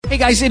Hey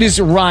guys, it is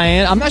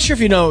Ryan. I'm not sure if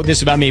you know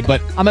this about me, but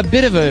I'm a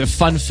bit of a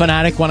fun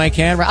fanatic when I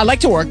can. I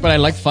like to work, but I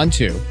like fun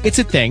too. It's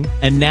a thing.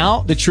 And now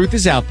the truth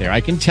is out there.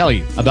 I can tell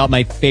you about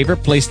my favorite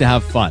place to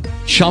have fun.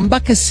 Chumba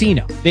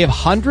Casino. They have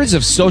hundreds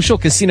of social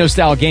casino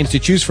style games to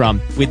choose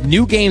from with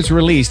new games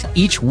released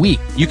each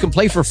week. You can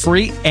play for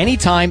free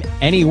anytime,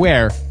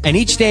 anywhere. And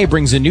each day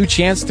brings a new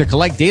chance to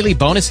collect daily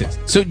bonuses.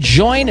 So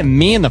join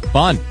me in the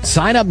fun.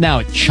 Sign up now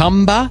at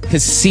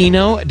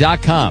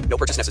ChumbaCasino.com. No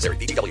purchase necessary.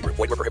 VGW Group.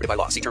 Void where prohibited by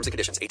law. See terms and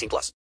conditions.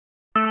 18+.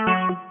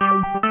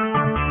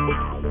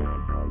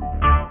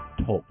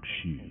 Talk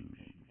shoes.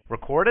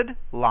 Recorded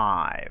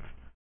live.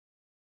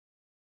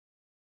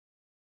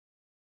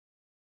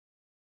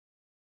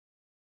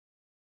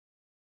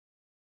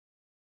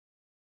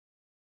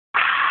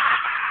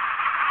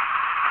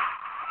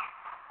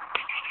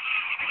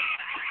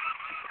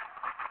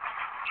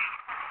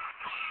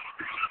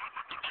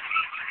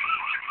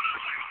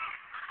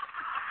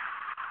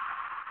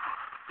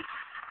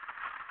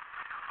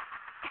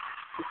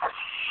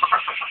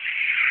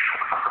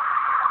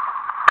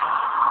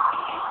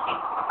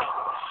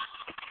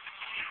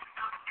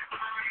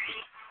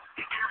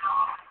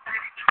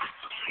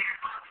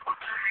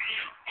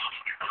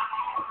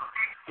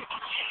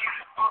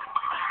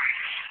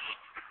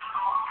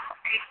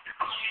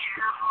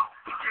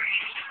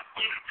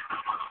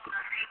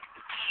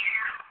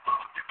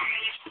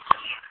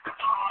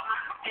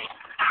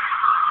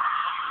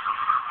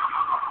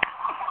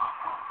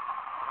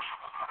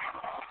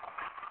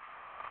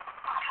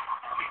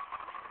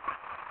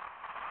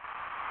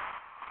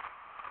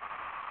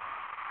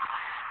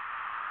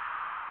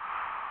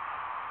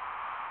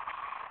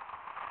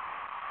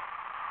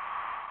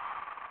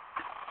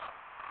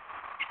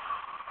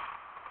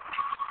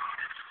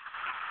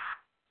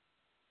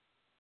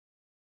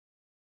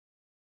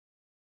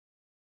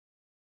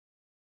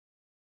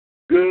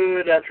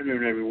 Good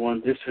afternoon,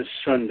 everyone. This is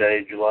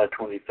Sunday, July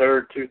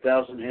 23rd,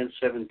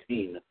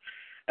 2017,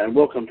 and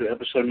welcome to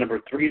episode number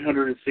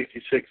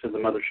 366 of the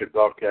Mothership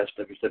Broadcast,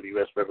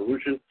 WCWUS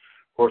Revolution.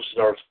 Of course, it's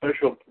our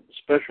special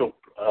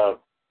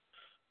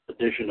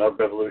edition of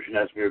Revolution,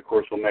 as we, of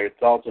course, will make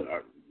our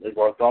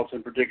thoughts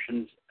and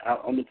predictions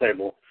out on the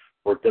table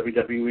for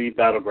WWE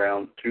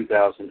Battleground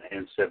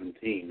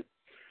 2017.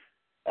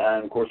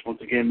 And, of course,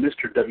 once again,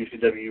 Mr.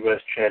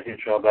 WCWUS Chad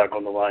Henshaw back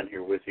on the line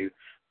here with you.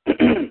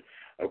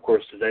 Of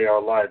course, today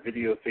our live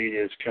video feed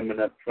is coming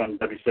up from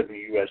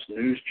WCWUS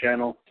News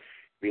Channel.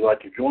 If you'd like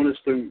to join us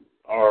through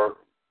our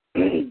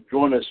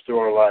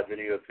live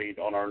video feed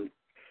from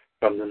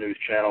the news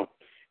channel,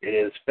 it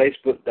is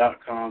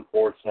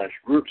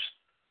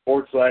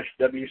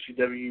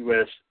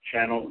facebook.com/groups/WCWUS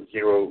Channel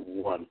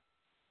 01.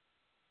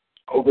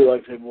 Hopefully,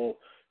 like I said,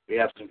 we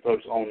have some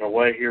folks on their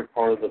way here,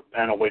 part of the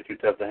panel Way Too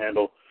Tough to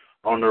Handle,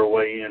 on their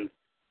way in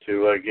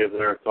to give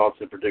their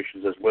thoughts and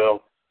predictions as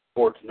well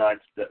for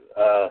tonight's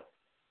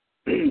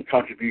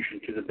contribution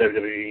to the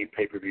WWE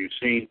pay-per-view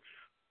scene.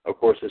 Of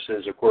course, this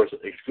is,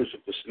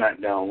 exclusive to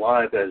SmackDown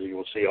Live, as you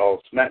will see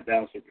all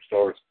SmackDown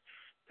superstars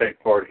take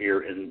part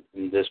here in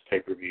this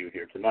pay-per-view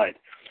here tonight.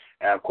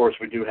 And, of course,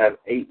 we do have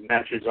 8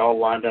 matches all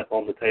lined up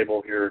on the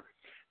table here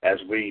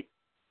as we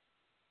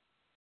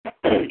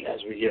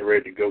get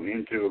ready to go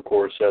into, of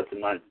course,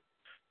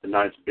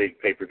 tonight's big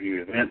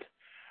pay-per-view event.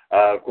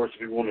 Of course,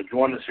 if you want to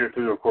join us here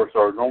through, of course,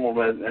 our normal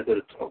method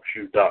at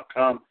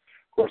TalkShoe.com. Of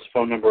course, the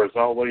phone number, as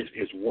always,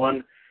 is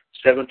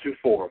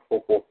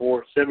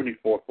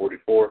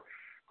 1-724-444-7444.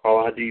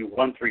 Call ID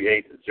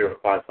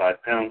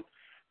 138055#.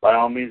 By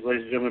all means,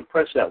 ladies and gentlemen,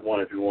 press that 1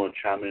 if you want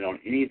to chime in on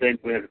anything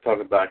we have to talk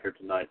about here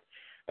tonight.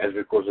 As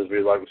we,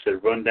 like we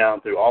said, run down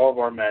through all of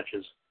our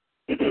matches,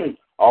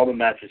 all the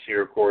matches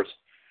here, of course,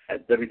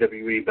 at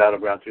WWE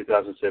Battleground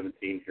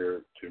 2017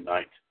 here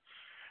tonight.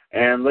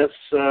 And let's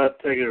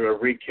take a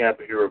recap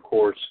here, of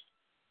course,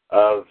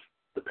 of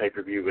the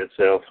pay-per-view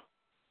itself.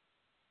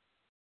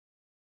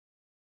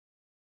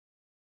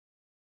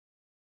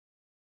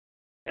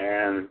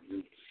 And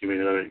give me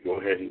another. Go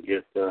ahead and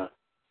get that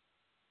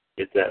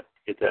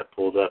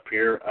pulled up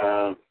here.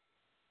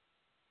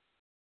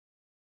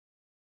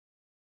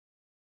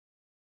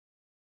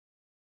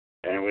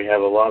 And we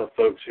have a lot of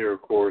folks here,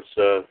 of course.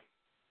 This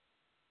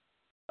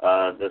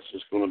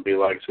is going to be,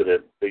 like I said, a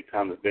big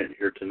time event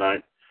here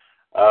tonight.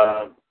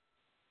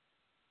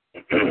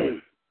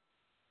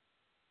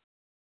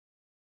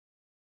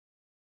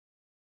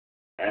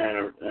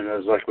 And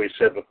as like we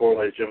said before,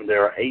 ladies and gentlemen,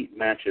 there are 8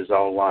 matches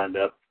all lined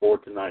up for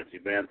tonight's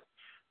event.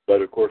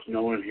 But of course,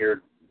 knowing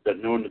the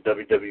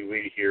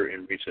WWE here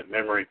in recent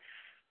memory,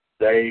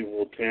 they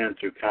will tend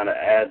to kind of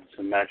add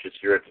some matches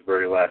here at the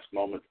very last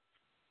moment.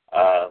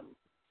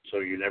 So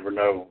you never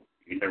know.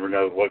 You never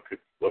know what could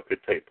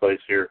take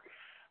place here.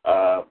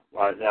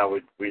 Right now,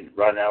 like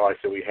I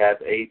said, we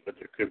have 8, but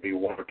there could be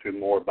 1 or 2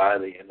 more by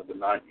the end of the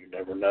night. You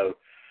never know.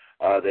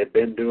 They've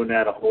been doing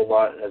that a whole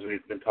lot, as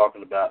we've been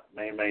talking about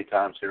many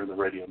times here in the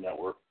radio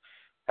network.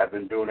 Have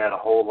been doing that a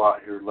whole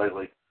lot here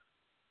lately.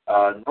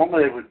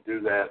 Normally they would do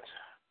that,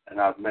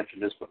 and I've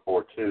mentioned this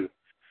before too.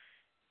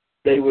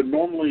 They would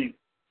normally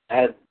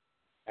add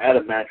add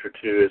a match or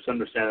two. It's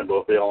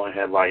understandable if they only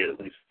had like at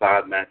least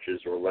 5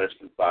 matches or less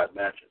than 5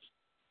 matches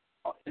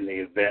in the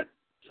event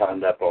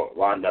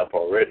lined up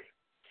already.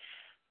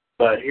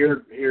 But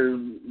here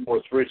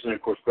most recently,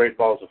 of course, Great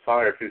Balls of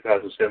Fire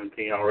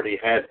 2017 already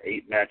had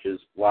 8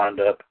 matches lined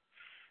up,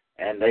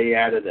 and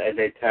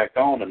they tacked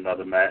on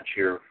another match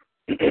here,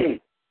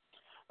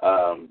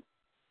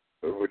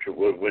 which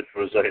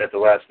was at the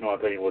last night.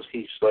 I think it was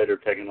Heath Slater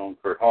taking on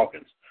Kurt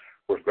Hawkins.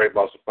 Of course, Great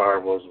Balls of Fire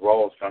was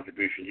Raw's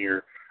contribution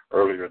here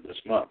earlier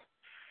this month.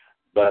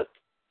 But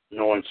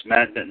knowing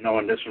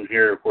this one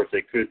here, of course,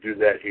 they could do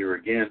that here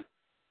again.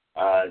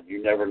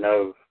 You never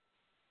know.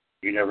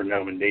 You never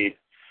know, indeed.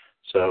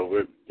 So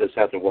we'll just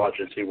have to watch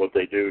and see what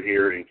they do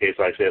here. In case,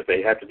 like I said, if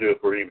they have to do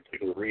it for any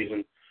particular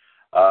reason,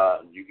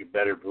 you can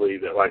better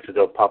believe that, like I said,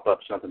 they'll pop up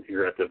something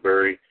here at the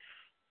very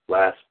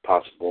last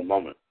possible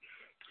moment.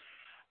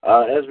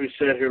 As we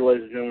said here,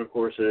 ladies and gentlemen, of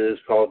course, it is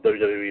called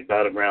WWE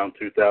Battleground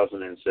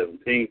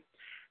 2017. Of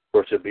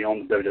course, it'll be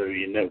on the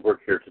WWE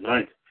Network here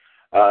tonight.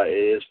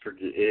 It is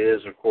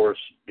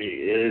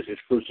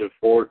exclusive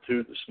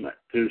to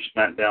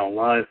SmackDown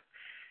Live.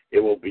 It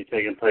will be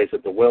taking place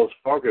at the Wells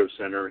Fargo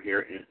Center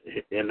here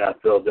in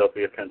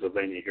Philadelphia,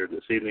 Pennsylvania, here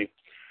this evening.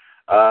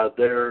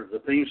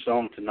 The theme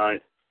song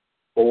tonight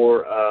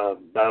for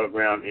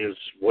Battleground is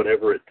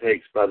 "Whatever It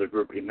Takes" by the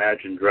group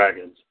Imagine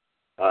Dragons.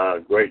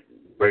 Great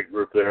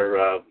group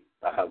there.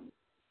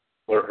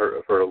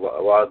 For a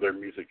lot of their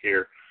music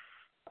here,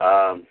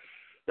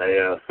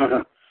 they're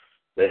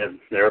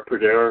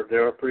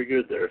pretty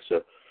good there.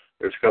 So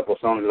there's a couple of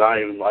songs that I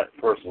even like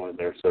personally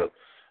there. So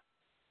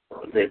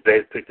they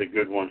picked a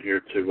good one here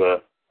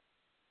to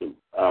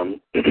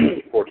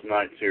for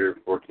tonight's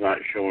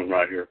showing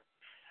right here.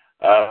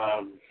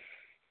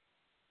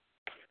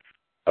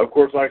 Of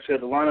course, like I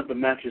said, the lineup of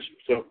matches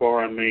so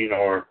far,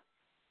 are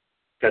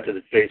cut to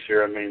the chase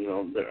here.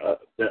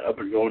 They're up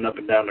and going up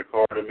and down the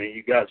card.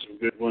 You got some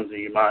good ones,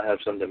 and you might have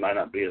some that might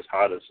not be as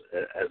hot as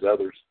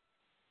others.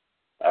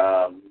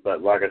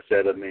 But like I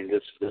said,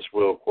 this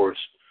will, of course,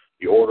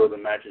 the order of the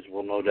matches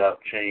will no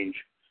doubt change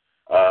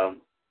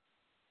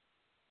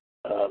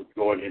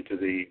going into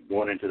the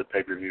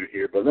pay-per-view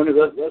here. But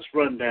let's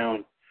run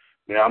down.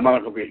 I'm not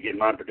going to be getting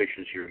my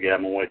predictions here yet.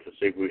 I'm going to wait to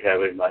see if we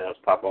have anybody else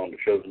pop on the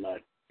show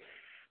tonight.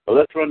 But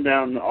let's run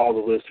down all the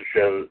list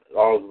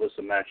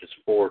of matches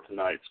for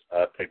tonight's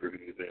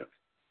pay-per-view event.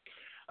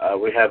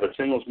 We have a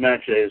singles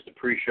match as the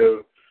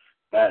pre-show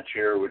match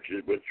here, which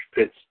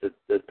pits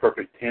the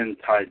Perfect 10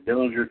 Ty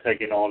Dillinger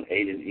taking on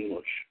Aiden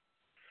English.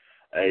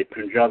 A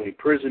Punjabi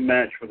prison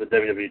match for the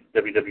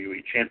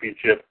WWE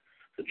Championship.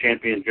 The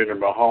champion Jinder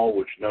Mahal,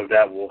 which no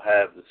doubt will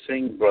have the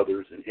Singh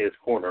brothers in his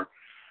corner,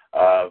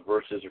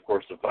 versus, of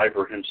course, the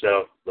Viper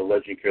himself, the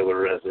Legend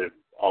Killer, as they've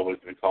always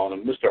been calling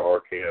him, Mr.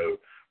 RKO,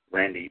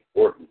 Randy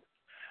Orton.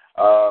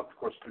 Of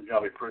course, the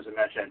Punjabi prison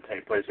match hadn't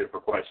taken place here for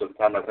quite some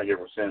time. I think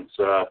ever since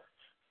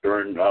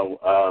during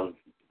the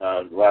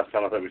last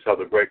time I think we saw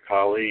the Great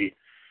Khali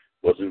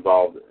was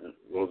involved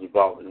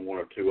in one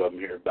or two of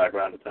them here back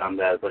around the time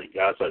that I think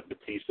guys like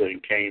Batista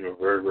and Kane were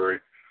very, very.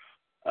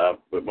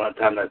 But by the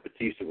time that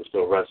Batista was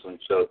still wrestling,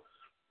 so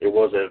it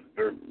was a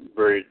very,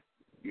 very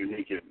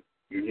unique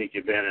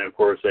event. And of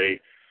course, they're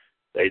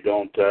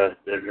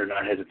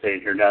not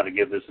hesitating here now to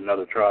give this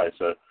another try.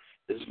 So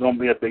this is going to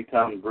be a big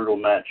time brutal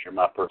match, in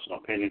my personal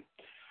opinion.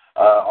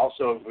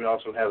 We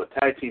also have a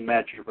tag team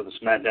match here for the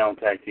SmackDown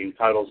tag team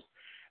titles,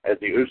 as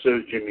the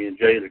Usos, Jimmy and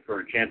Jay, the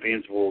current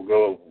champions, will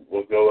go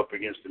up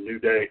against the New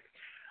Day.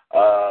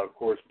 Of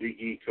course, Big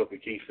E,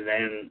 Kofi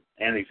Kingston,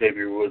 and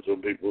Xavier Woods will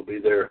be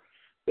there.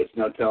 There's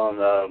no telling.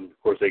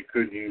 Of course, they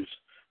could use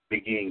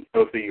Big E and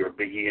Kofi, or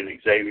Big E and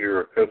Xavier,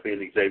 or Kofi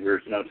and Xavier.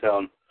 There's no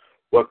telling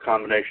what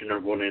combination they're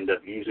going to end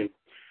up using.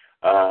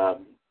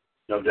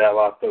 No doubt a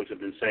lot of folks have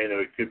been saying that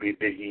it could be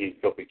Big E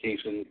and Kofi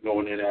Kingston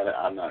going in at it.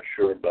 I'm not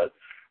sure, but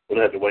we'll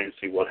have to wait and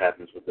see what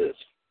happens with this.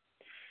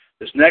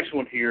 This next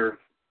one here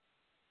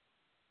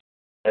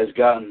has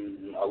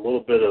gotten a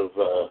little bit of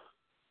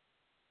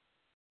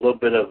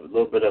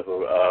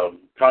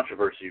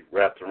controversy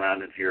wrapped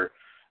around it here.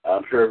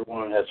 I'm sure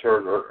everyone has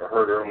heard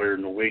earlier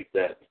in the week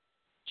that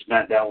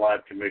SmackDown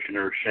Live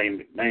Commissioner Shane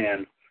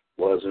McMahon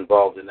was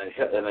involved in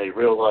a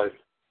real life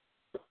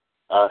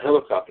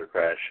helicopter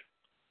crash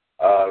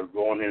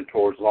going in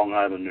towards Long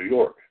Island, New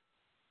York.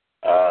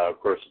 Of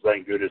course,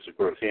 thank goodness, of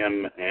course,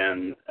 him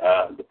and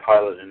the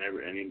pilot and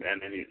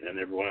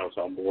everyone else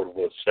on board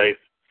was safe.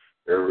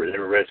 They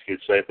were rescued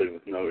safely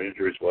with no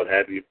injuries, what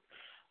have you.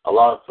 A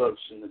lot of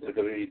folks in the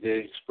WWE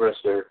did express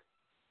their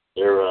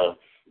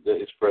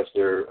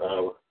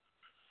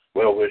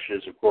well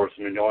wishes. Of course,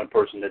 the only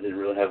person that didn't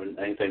really have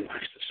anything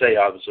nice to say,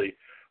 obviously,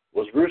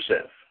 was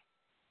Rusev,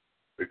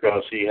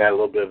 because he had a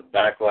little bit of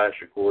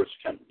backlash, of course,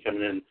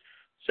 coming in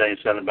saying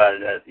something about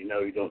it that, you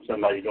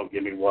don't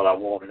give me what I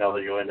want, and how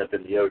you'll end up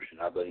in the ocean.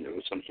 I think it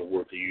was some sort of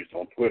word he used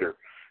on Twitter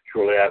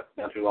shortly after,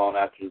 not too long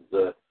after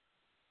the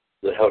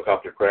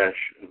helicopter crash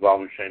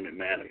involving Shane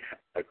McMahon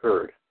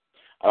occurred.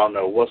 I don't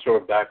know what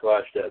sort of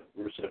backlash that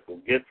Rusev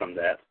will get from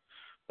that,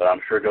 but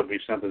I'm sure there'll be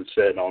something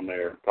said on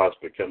there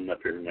possibly coming up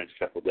here in the next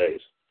couple of days.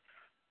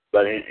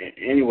 But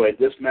anyway,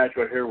 this match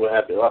right here will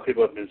have a lot of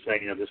people have been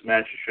saying, this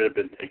match should have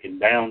been taken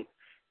down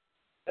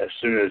as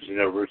soon as,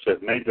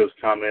 Rusev made those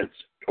comments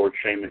towards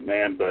Shane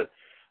McMahon, but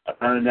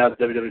apparently now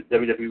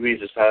WWE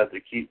has decided to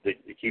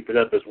keep it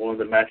up as one of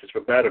the matches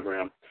for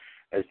Battleground,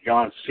 as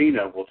John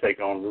Cena will take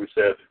on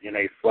Rusev in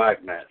a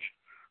flag match.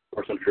 Of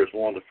course, I'm sure it's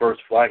one of the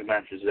first flag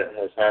matches that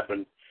has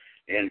happened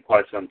in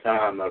quite some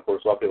time. Of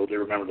course, a lot of people do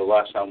remember the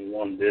last time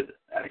one did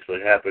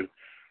actually happen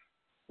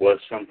was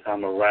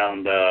sometime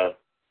around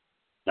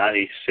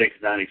 96,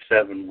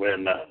 97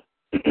 when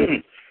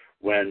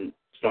when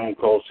Stone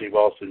Cold Steve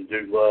Austin,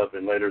 Duke Love,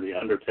 and later The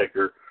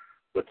Undertaker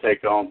would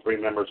take on 3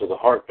 members of the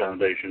Hart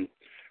Foundation,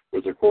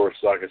 with, of course,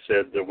 like I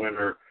said, the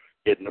winner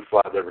getting to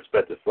fly their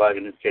respective flag.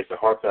 In this case, the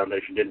Hart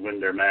Foundation did win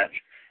their match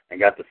and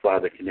got to fly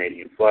the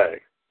Canadian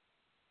flag.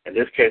 In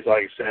this case,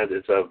 like I said,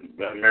 it's an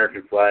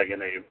American flag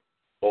and a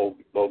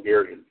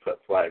Bulgarian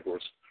flag. Of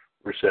course,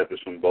 Rusev is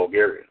from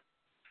Bulgaria.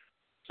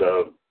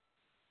 So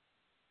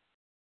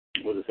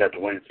we'll just have to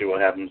wait and see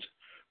what happens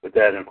with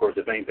that. And, of course,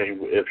 if anything,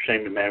 if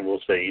Shane McMahon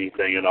will say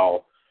anything at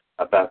all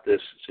about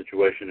this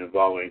situation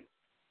involving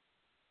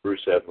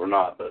Rusev or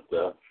not. But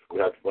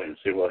we'll have to wait and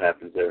see what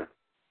happens there.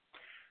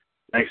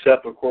 Next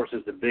up, of course,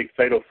 is the big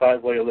fatal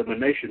 5-way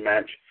elimination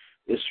match.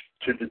 This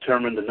to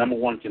determine the number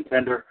 1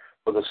 contender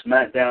for the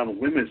SmackDown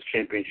Women's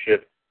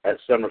Championship at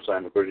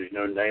SummerSlam. Of course,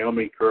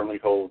 Naomi currently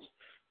holds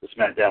the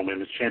SmackDown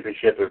Women's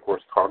Championship. And, of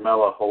course,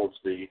 Carmella holds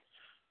the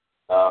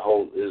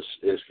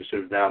is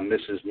considered now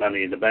Mrs.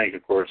 Money in the Bank,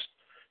 of course,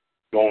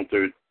 going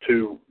through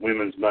 2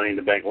 women's Money in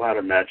the Bank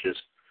ladder matches,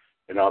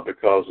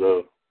 because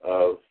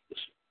of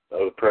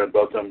both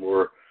of them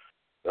were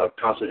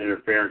constant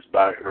interference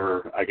by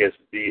her, I guess,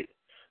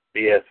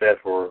 BFF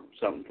or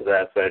something to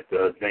that effect,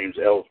 James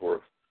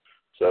Ellsworth.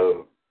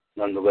 So,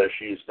 nonetheless,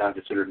 she's now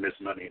considered Miss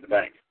Money in the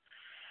Bank.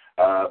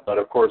 But,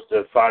 of course,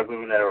 the 5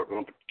 women that are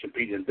going to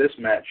compete in this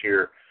match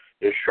here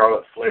is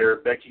Charlotte Flair,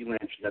 Becky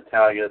Lynch,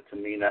 Natalya,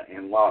 Tamina,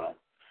 and Lana.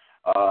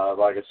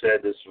 Like I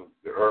said, this will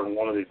earn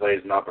one of these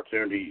ladies an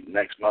opportunity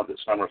next month at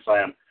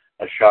SummerSlam,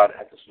 a shot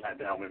at the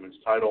SmackDown Women's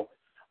title.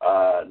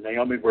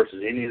 Naomi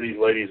versus any of these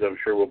ladies, I'm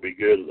sure, will be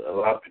good. A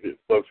lot of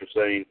folks are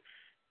saying,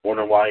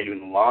 wondering why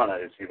even Lana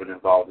is even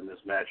involved in this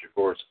match. Of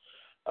course,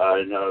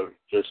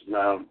 just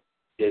now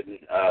getting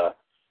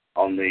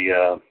on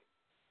the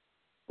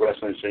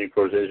wrestling scene. Of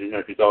course, as you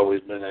know, she's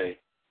always been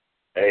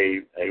a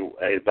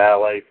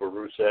valet for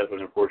Rusev,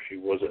 and of course she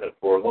was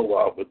for a little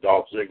while with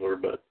Dolph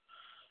Ziggler, but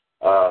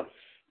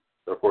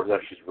of course now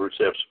she's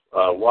Rusev's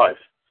wife.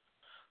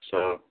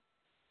 So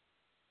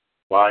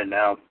why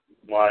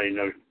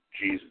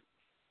she's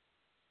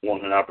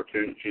wanting an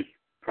opportunity? She's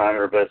trying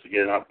her best to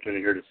get an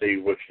opportunity here to see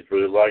what she's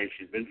really like.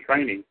 She's been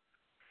training,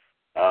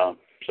 so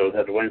we'll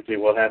have to wait and see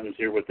what happens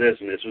here with this.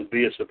 And this would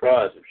be a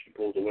surprise if she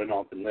pulls a win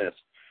off in this.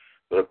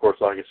 But of course,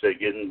 like I said,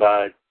 getting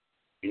by,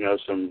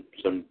 some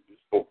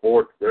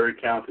 4 very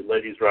talented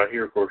ladies right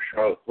here. Of course,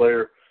 Charlotte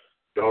Flair,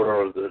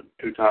 daughter of the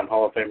 2-time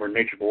Hall of Famer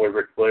Nature Boy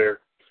Ric Flair.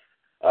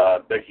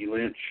 Becky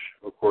Lynch,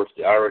 of course,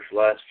 the Irish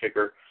Lass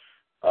Kicker.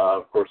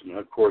 Of course,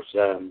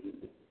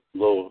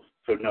 little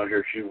footnote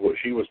here, she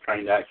was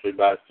trained actually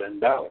by Finn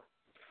Balor.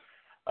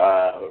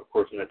 Of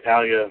course,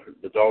 Natalya,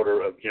 the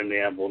daughter of Jim the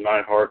Anvil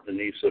Neidhart, the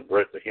niece of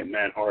Bret the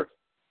Hitman Hart.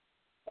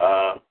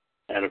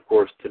 And, of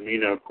course,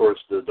 Tamina, of course,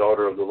 the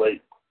daughter of the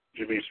late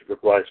Jimmy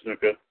Superfly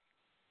Snuka.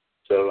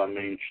 So,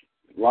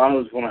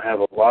 Lana's going to have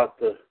a lot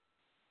to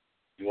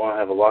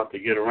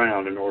get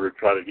around in order to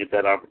try to get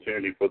that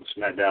opportunity for the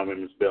SmackDown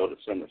Women's belt at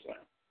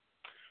SummerSlam.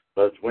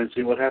 But let's wait and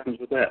see what happens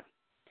with that.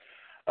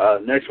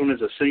 Next one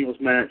is a singles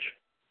match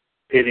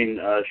pitting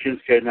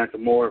Shinsuke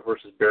Nakamura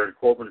versus Baron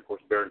Corbin. Of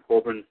course, Baron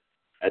Corbin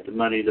at the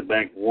Money in the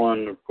Bank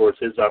won, of course,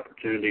 his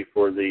opportunity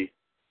for a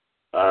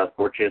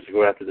chance to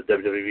go after the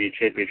WWE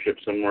Championship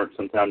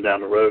sometime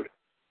down the road.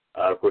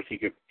 Of course, he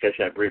could catch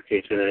that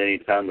briefcase in at any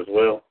time as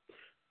well.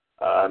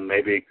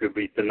 Maybe it could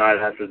be tonight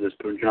after this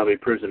Punjabi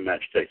prison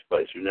match takes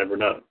place. You never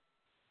know.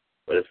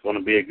 But it's going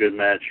to be a good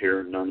match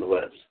here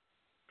nonetheless.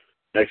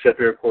 Next up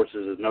here, of course,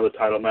 is another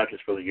title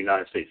matches for the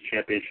United States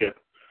Championship.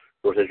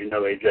 Of course, as you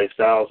know, AJ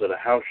Styles at a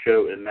house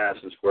show in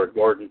Madison Square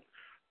Garden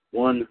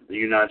won the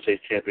United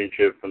States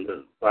Championship from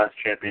the last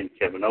champion,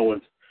 Kevin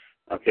Owens.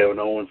 Now, Kevin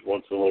Owens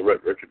wants a little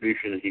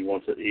retribution, and he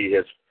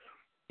has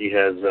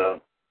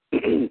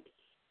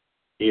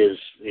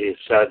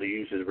decided to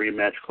use his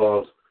rematch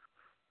clause,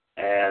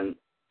 and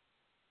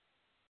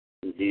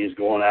he's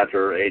going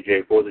after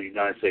AJ for the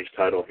United States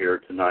title here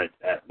tonight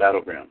at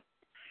Battleground.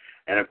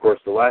 And, of course,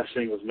 the last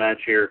singles match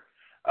here,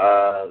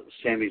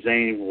 Sami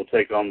Zayn will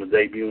take on the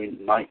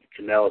debuting Mike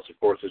Kanellis. Of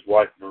course, his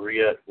wife,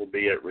 Maria, will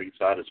be at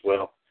ringside as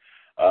well.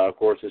 Of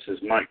course, this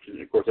is Mike.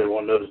 Of course,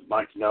 everyone knows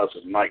Mike Kanellis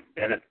is Mike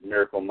Bennett,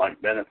 Miracle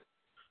Mike Bennett.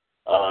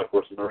 Of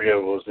course, Maria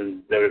was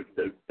in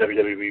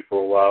WWE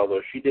for a while,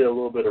 though she did a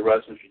little bit of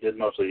wrestling. She did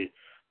mostly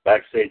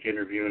backstage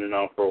interviewing and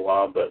all for a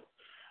while, but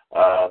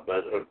now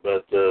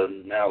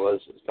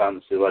it's time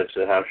to see, like I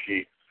said,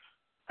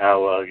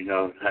 how,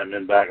 hadn't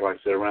been back, like I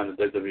said, around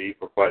the WWE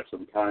for quite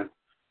some time.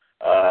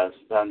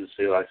 It's time to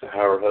see, like I said,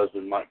 how her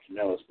husband, Mike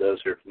Kanellis, does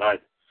here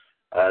tonight.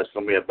 It's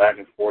going to be a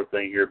back-and-forth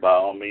thing here by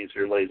all means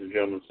here, ladies and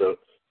gentlemen. So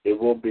it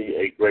will be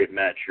a great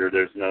match here.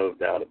 There's no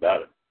doubt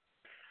about it.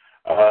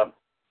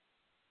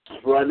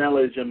 Right now,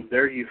 ladies and gentlemen,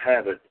 there you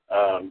have it.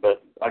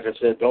 But like I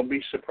said, don't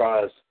be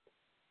surprised.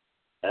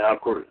 And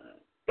of course,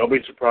 don't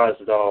be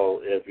surprised at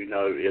all if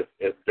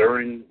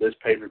during this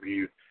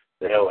pay-per-view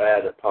they'll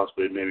add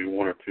possibly maybe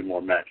one or two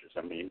more matches.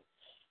 I mean,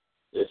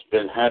 it's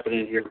been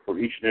happening here for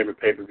each and every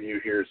pay-per-view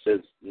here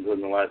since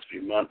within the last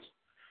few months.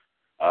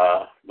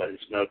 But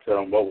it's no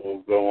telling what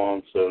will go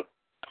on. So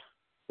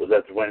we'll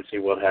have to wait and see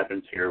what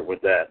happens here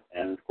with that.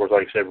 And of course,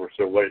 like I said, we're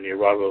still waiting the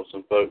arrival of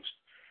some folks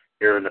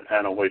here in the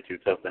panel, way too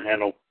tough to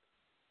handle.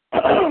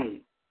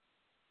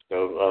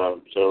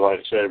 So like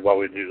I said, while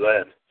we do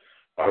that,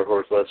 of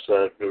course, let's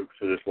go through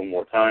this one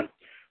more time.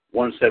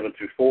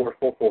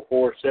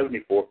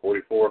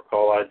 1-724-444-7444,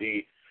 call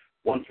ID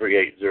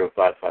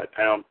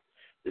 138055#.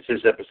 This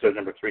is episode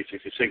number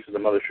 366 of the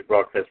Mothership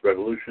Broadcast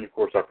Revolution. Of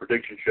course, our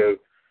prediction show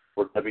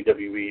for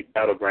WWE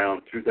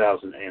Battleground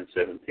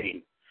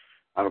 2017.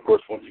 I'm, of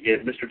course, once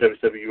again, Mr.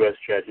 WCWUS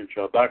Chad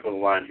Henshaw, back on the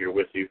line here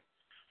with you.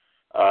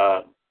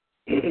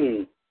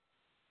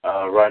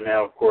 Right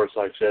now, of course,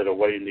 like I said,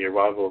 awaiting the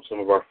arrival of some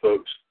of our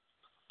folks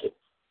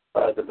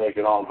to make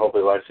it on.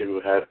 Hopefully, like I said,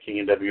 we'll have King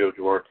and W.O.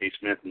 Gerard T.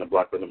 Smith and the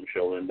Black Widow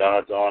Michelle Lynn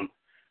Dodds on.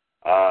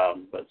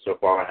 But so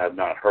far, I have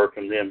not heard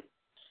from them.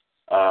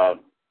 I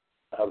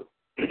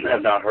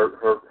have not heard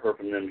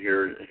from them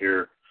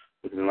here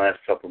within the last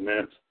couple of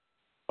minutes.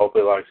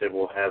 Hopefully, like I said,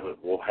 we'll have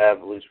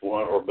at least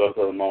one or both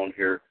of them on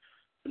here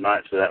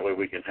tonight, so that way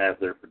we can have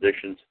their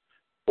predictions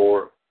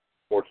for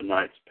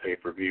tonight's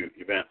pay-per-view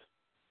event.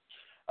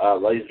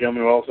 Ladies and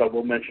gentlemen, also I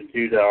will mention to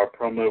you that our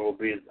promo will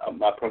be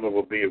my promo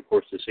will be, of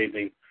course, this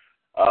evening,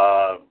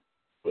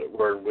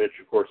 where in which,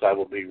 of course, I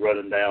will be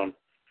running down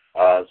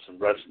the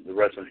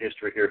wrestling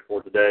history here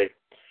for today,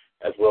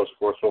 as well as, of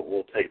course, what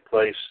will take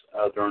place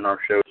during our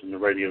shows in the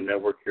radio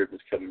network here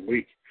this coming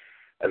week,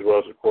 as well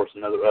as, of course,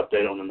 another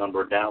update on the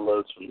number of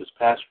downloads from this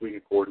past week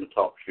according to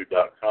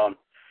TalkShoe.com.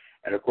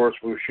 And, of course,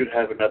 we should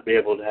be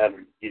able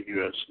to give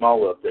you a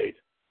small update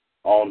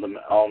on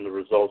the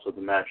results of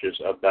the matches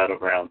of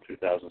Battleground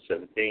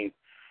 2017.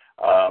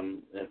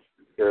 If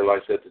you're,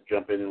 like I said, to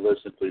jump in and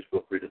listen, please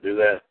feel free to do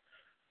that.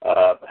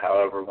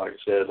 However, like I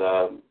said,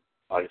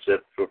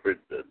 feel free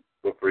to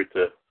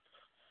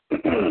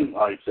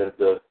like I said,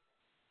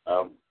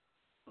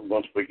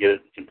 once we get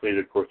it completed,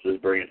 of course,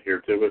 just bring it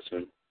here to us,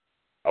 and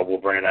I will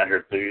bring it out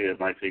here to you, and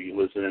like you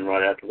listen in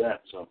right after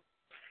that. So,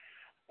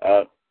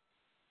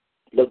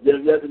 look,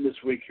 there's nothing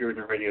this week here in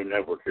the radio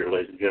network here,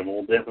 ladies and gentlemen.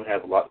 We'll definitely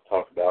have a lot to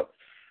talk about.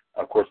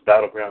 Of course,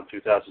 Battleground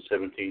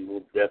 2017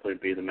 will definitely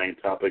be the main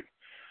topic.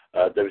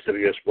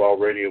 WCWUS Raw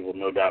Radio will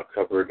no doubt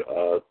cover it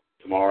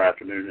tomorrow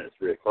afternoon at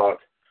 3 o'clock,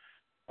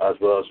 as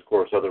well as, of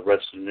course, other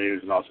wrestling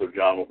news. And also,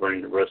 John will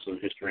bring the wrestling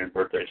history and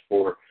birthdays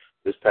for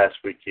this past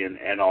weekend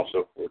and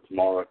also for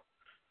tomorrow.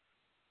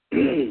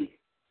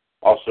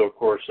 Also, of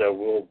course,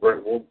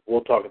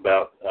 we'll talk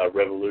about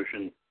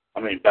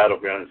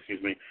Battleground,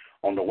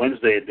 on the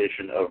Wednesday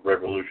edition of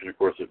Revolution. Of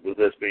course, with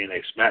this being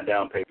a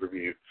SmackDown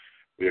pay-per-view,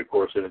 we, of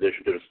course, in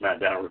addition to the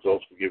SmackDown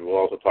results, we'll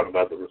also talk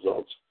about the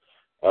results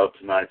of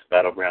tonight's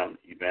Battleground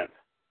event.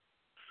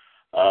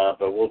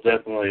 But we'll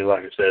definitely,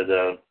 like I said,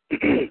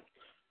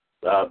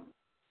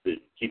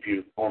 keep you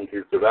informed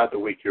here throughout the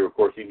week here, of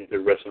course, even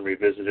through Wrestling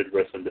Revisited,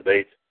 Wrestling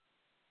Debate,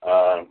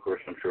 of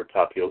course, I'm sure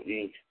Top Heel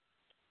Inc.,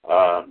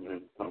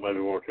 and maybe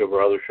one or two of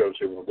our other shows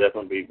here. We'll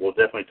definitely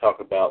talk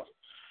about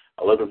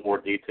a little bit more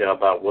detail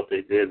about what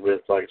they did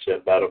with, like I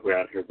said,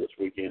 Battleground here this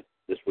week,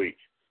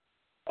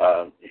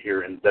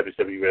 here in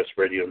WCWUS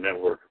Radio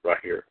Network right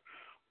here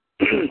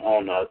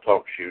on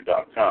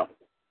TalkShoe.com.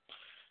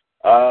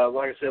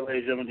 Like I said,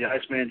 ladies and gentlemen, the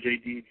Iceman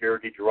J.D.,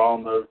 Jared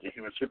DiGirolamo, the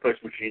Human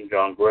Suplex Machine,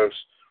 John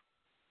Gross,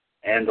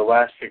 and the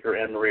Last Kicker,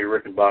 Anne-Marie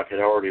Rickenbach, had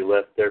already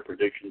left their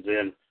predictions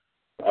in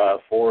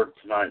for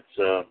tonight's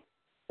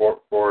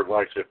for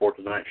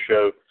tonight's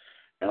show,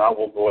 and I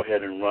will go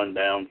ahead and run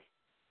down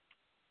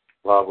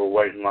while we're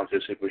waiting, like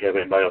this, if we have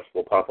anybody else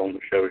will pop on the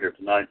show here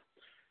tonight.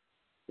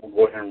 We'll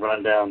go ahead and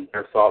run down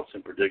their thoughts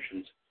and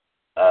predictions.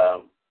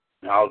 And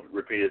I'll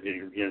repeat it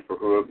again for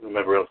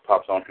whomever else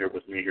pops on here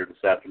with me here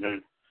this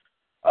afternoon.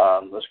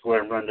 Let's go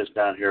ahead and run this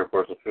down here, of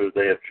course, of who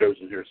they have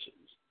chosen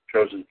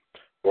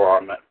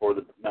for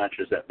the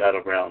matches at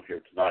Battleground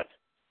here tonight.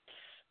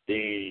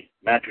 The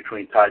match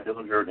between Ty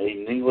Dillinger and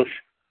Aiden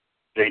English,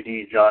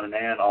 JD, John, and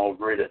Ann all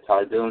agree that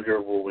Ty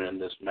Dillinger will win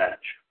this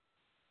match.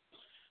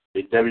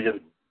 The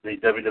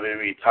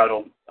WWE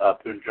title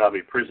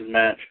Punjabi prison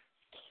match,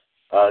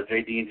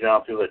 JD and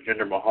John feel that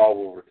Jinder Mahal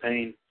will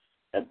retain,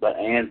 but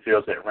Ann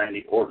feels that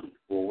Randy Orton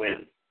will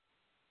win.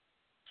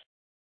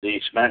 The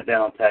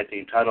SmackDown Tag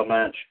Team title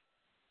match,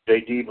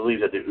 JD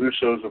believes that the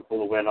Usos will pull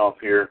the win off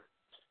here,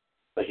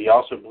 but he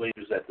also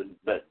believes that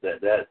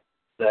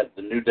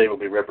the New Day will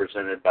be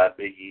represented by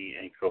Big E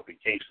and Kofi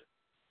Kingston.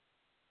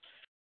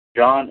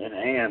 John and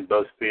Ann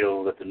both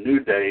feel that the New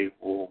Day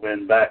will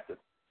win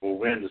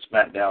the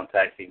SmackDown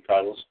tag team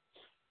titles.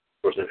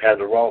 Of course, they've had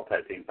the Raw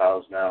tag team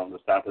titles now, and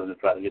it's time for them to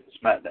try to get the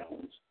SmackDown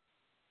ones.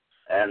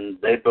 And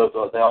they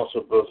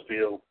also both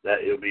feel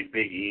that it will be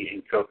Big E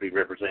and Kofi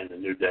representing the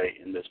New Day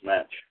in this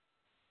match.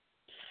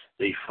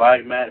 The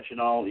flag match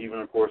and all, even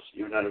though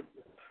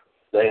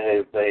they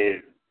have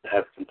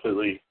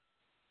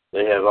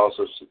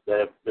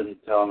been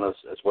telling us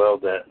as well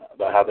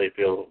about how they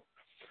feel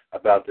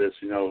about this,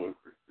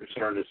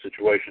 concerning this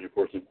situation, of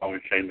course,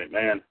 involving Shane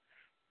McMahon.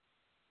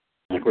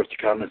 And of course, the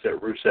comments that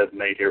Rusev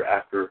made here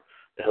after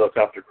the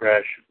helicopter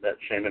crash that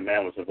Shane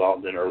McMahon was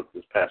involved in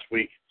this past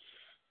week.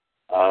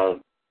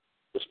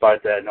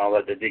 Despite that and all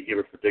that, they did give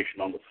a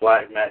prediction on the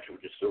flag match,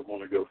 which is still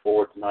going to go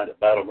forward tonight at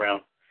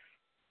Battleground.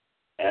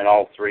 And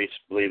all three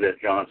believe that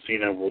John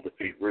Cena will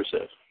defeat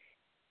Rusev.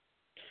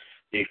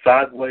 The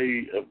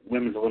 5-way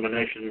women's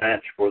elimination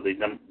match for the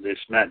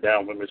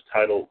SmackDown Women's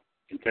Title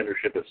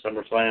contendership at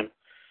SummerSlam.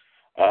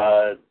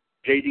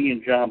 JD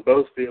and John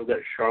both feel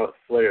that Charlotte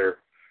Flair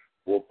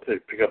will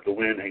pick up the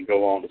win and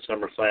go on to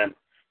SummerSlam,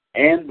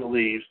 and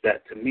believes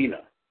that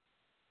Tamina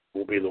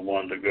will be the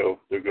one to go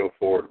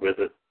forward with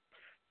it.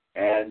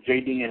 And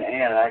JD and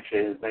Ann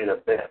actually has made a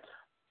bet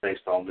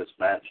based on this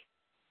match.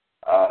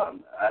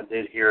 I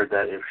did hear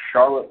that if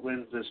Charlotte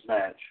wins this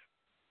match,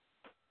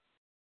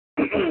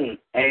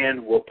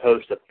 Ann will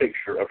post a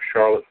picture of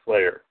Charlotte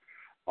Flair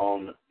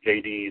on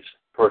JD's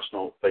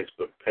personal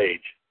Facebook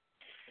page.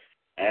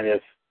 And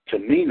if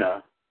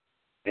Tamina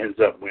ends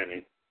up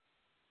winning,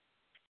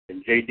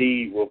 then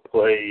JD will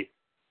play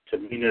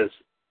Tamina's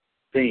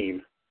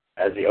theme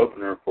as the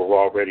opener for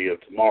Raw Radio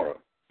tomorrow.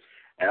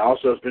 And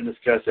also it's been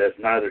discussed that if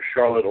neither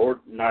Charlotte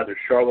or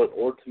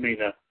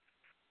Tamina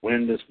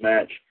win this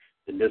match,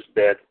 then this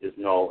bet is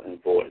null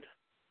and void.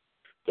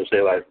 So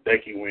say like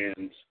Becky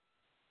wins,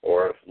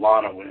 or if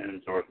Lana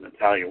wins, or if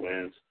Natalya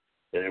wins,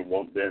 then it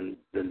won't. Then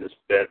this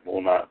bet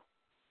will not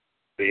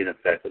be in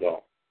effect at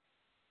all.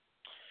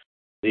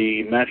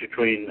 The match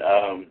between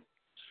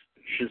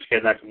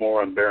Shinsuke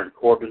Nakamura and Baron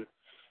Corbin.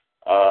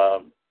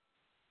 JD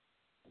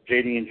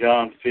and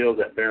John feel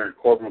that Baron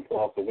Corbin will pull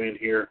off the win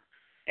here.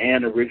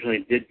 Ann originally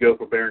did go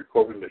for Baron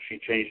Corbin, but she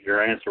changed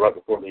her answer right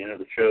before the end of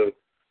the show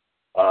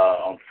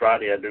on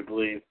Friday, I do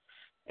believe.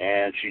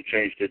 And she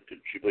changed it to,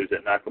 she believes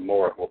that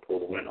Nakamura will pull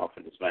the win off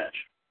in this match.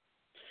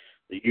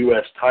 The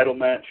U.S. title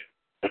match.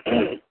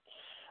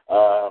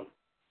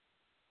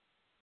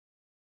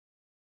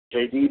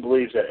 JD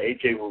believes that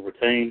AJ will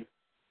retain.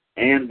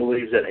 Ann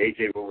believes that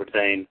AJ will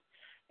retain.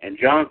 And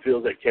John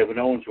feels that Kevin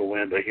Owens will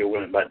win, but he'll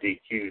win it by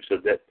DQ, so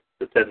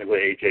technically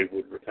AJ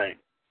would retain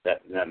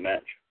in that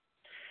match.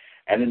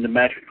 And in the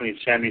match between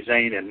Sami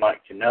Zayn and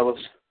Mike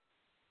Kanellis,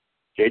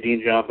 JD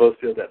and John both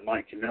feel that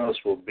Mike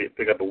Kanellis will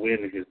pick up a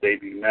win in his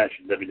debut match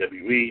in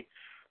WWE,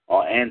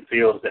 and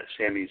feels that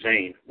Sami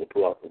Zayn will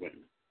pull off the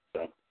win.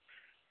 So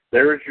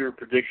there's your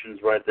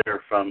predictions right there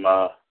from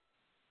of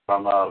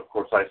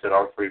course, like I said,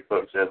 our three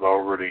folks have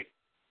already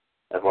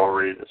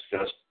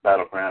discussed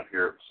Battleground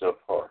here so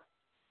far.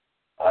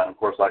 Of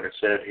course, like I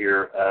said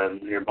here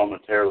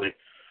momentarily,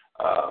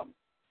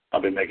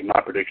 I'll be making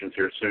my predictions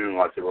here soon.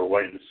 Like I said, we're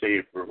waiting to see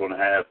if we're going to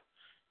have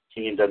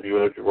King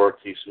NWO Gerard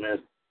T.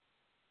 Smith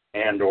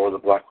and or the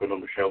Black Widow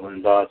Michelle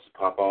Lynn Dodds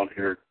pop on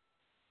here.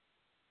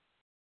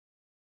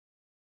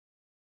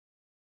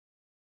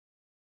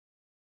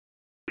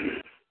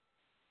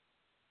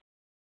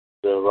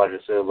 So, like I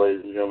said,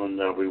 ladies and gentlemen,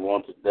 we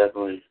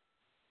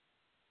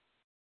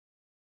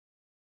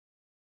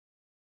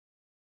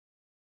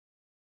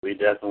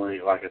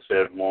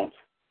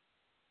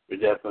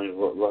definitely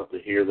would love to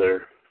hear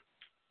their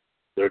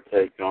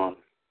take on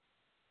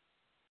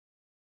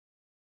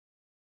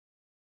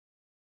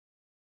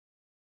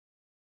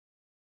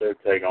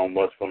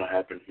what's going to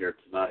happen here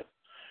tonight.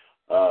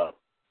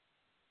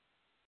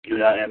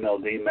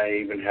 MLD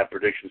may even have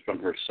predictions from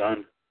her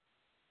son,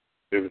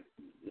 who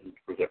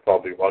they're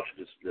probably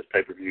watching this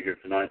pay-per-view here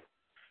tonight.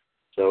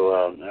 So,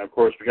 and of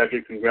course, we got to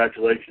give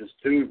congratulations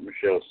to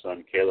Michelle's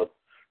son, Caleb.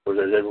 As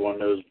everyone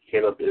knows,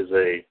 Caleb is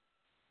a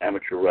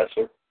amateur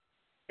wrestler,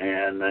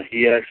 and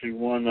he actually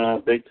won a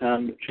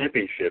big-time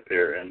championship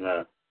here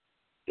in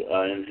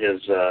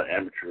his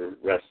amateur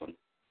wrestling.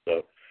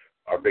 So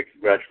our big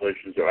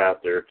congratulations are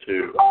out there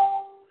to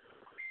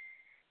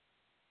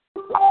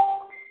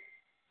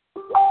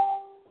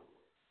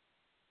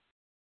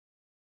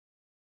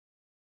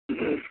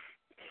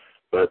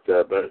but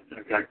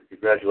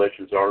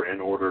congratulations are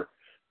in order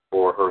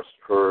for her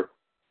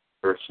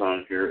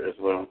son here as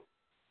well.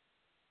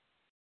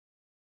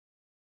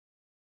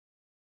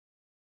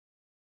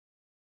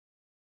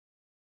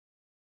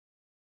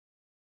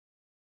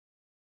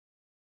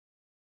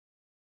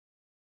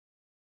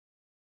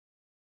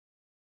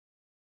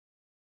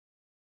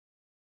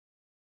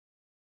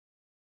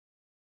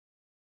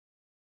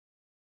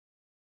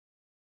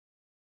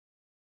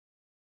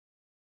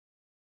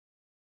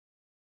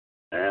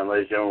 And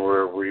ladies and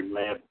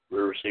gentlemen,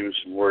 we're receiving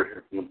some word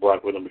here from the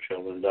Black Widow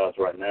Michelle Lynn Dodds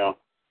right now.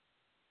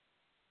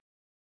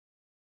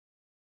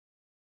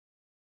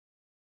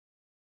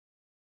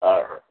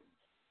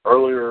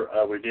 Earlier,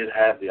 we did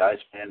have the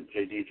Iceman,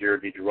 J.D.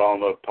 Jared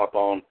DiGirolamo, pop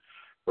on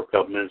for a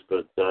couple minutes,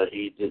 but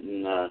he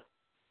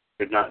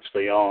could not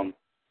stay on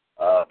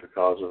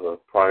because of a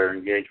prior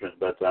engagement,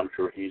 but I'm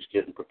sure he's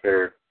getting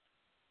prepared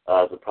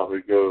to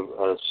probably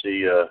go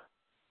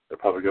they'll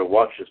probably go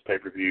watch this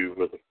pay-per-view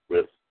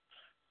with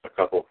a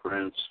couple of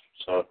friends.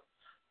 So,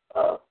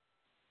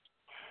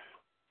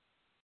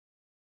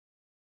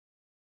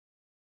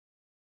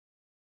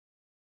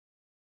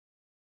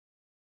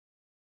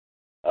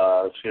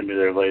 excuse me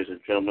there, ladies and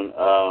gentlemen.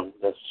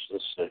 Let's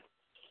see.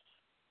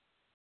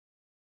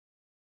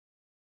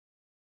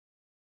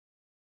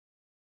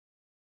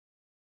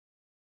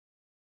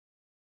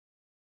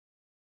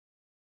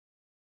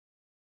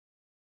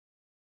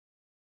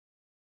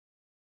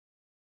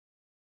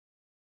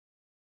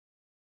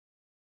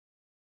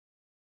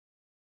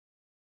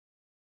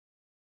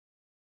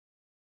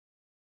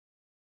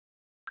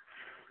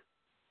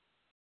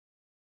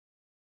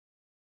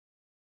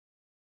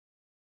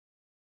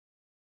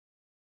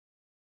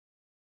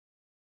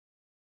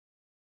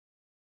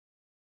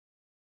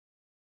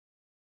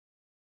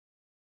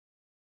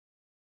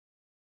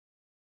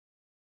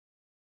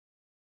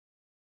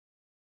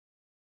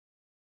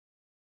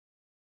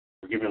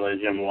 Forgive me, ladies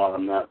and gentlemen, while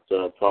I'm not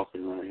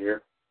talking right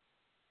here.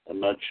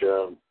 I'm much,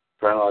 trying,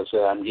 like I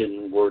said, I'm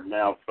getting word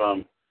now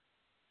from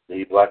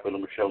the Black Widow,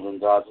 Michelle Lynn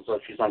Dodds. It's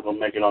like she's not going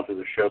to make it onto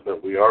the show,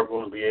 but we are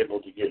going to be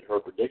able to get her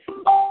predictions.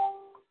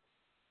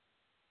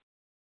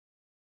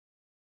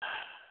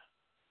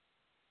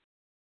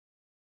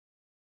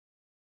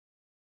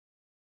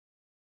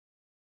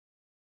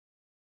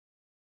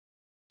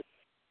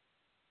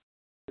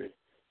 Three,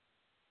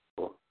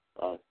 4,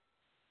 5,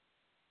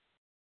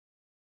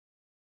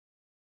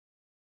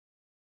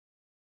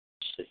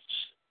 6.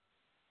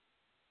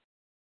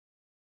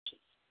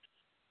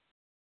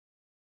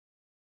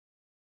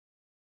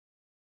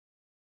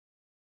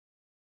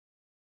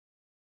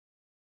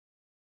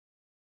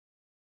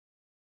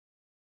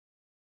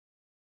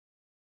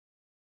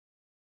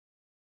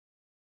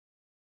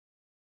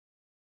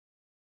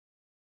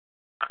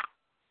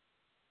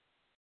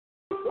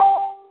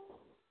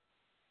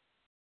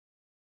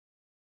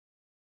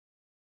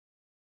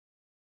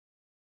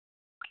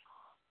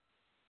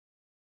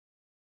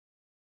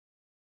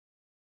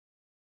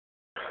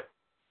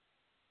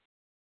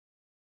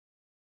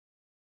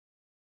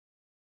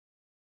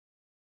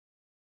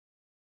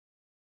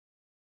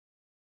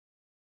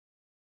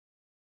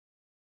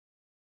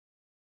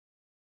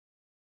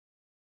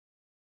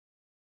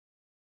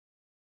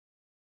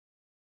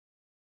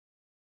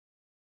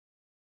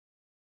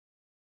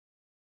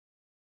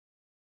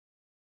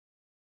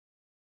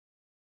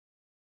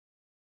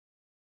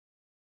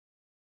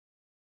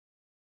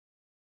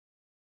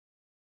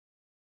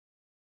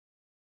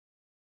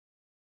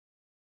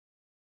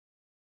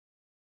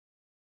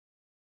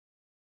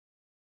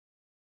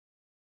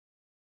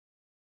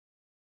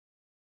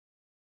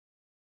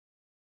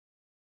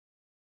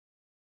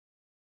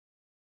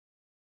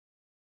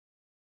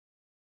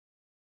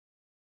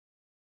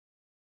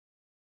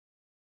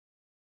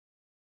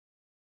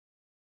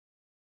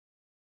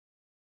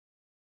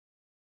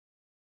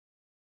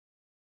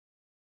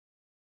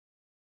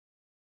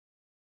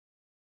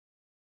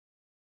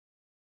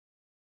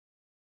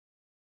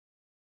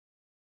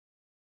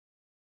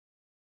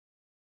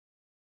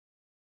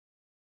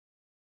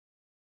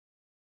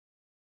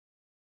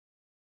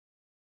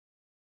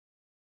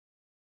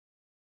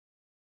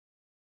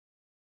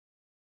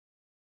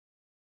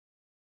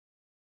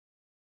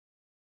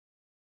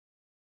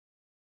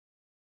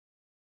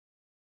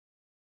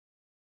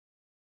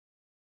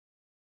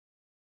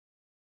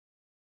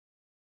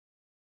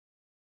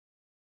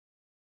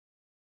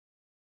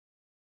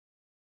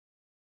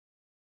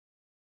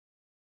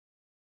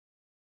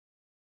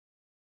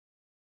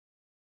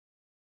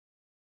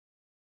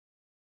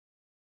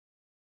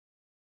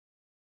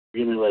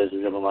 Forgive me, ladies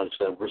and gentlemen, like I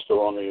said, we're still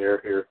on the air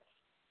here.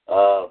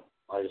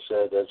 Like I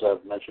said, as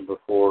I've mentioned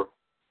before,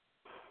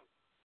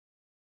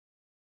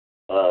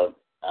 I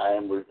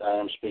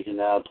am speaking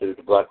now to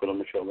the Black Widow,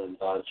 Michelle Lynn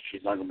Dodds.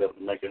 She's not going to be able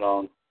to make it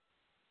on,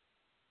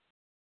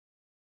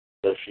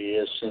 but she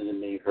is sending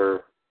me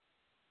her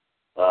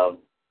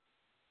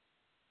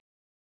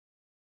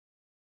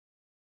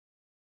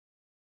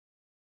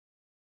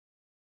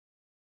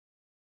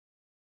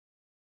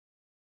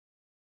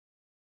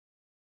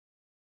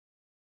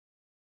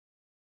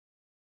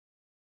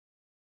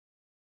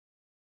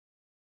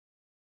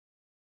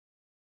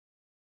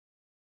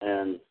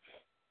and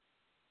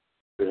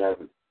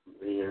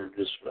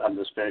I'm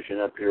just finishing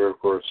up here, of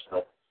course,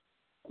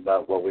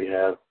 about what we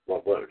have,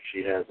 what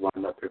she has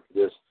lined up here for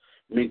this.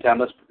 In the meantime,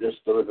 let's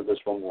just deliver this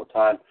one more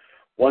time.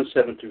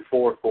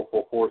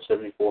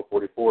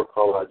 1-724-444-7444,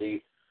 call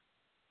ID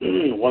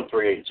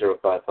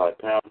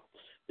 138055#.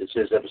 This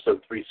is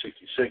episode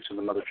 366 of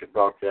the Mothership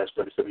Broadcast,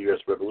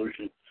 WCWUS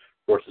Revolution.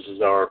 Of course, this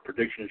is our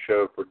prediction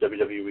show for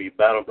WWE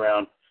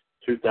Battleground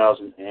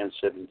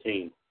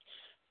 2017.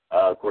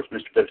 Of course,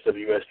 Mr.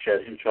 WCWUS,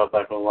 Chad Hinshaw,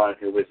 back on the line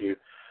here with you.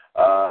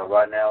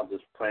 Right now,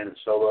 just playing it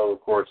solo.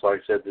 Of course,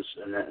 like I said, this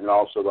and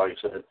also like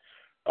I said,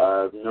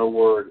 no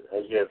word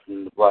as yet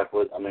from the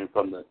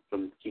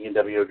from King and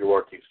W.O.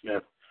 Gerard T.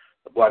 Smith.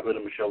 The Black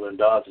Widow Michelle Lynn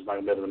Dodds is not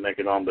going to be able to make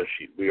it on, but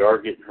we are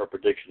getting her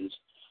predictions.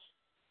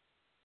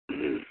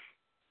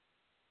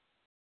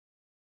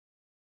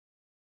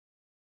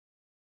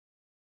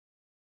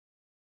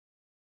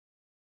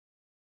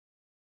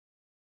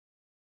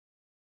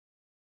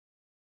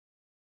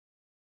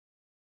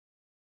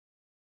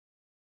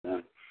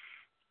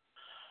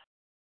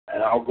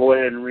 And I'll go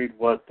ahead and read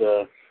what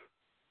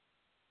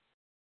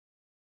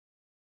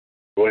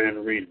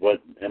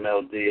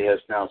MLD has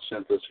now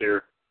sent us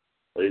here,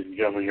 ladies and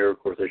gentlemen. Here, of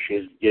course, that she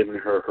has given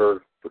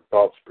her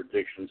thoughts,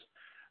 predictions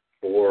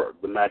for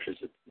the matches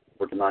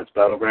for tonight's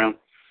Battleground.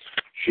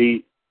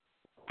 She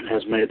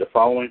has made the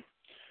following.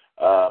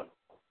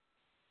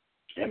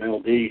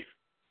 MLD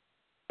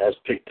has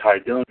picked Ty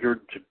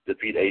Dillinger to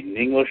defeat Aiden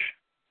English.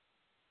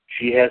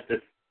 She has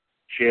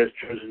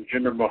chosen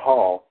Jinder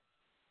Mahal.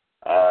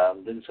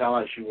 Didn't sound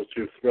like she was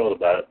too thrilled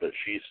about it, but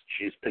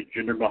she's picked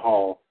Jinder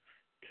Mahal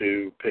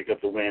to pick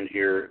up the win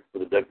here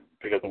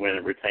pick up the win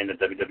and retain the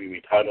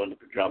WWE title in the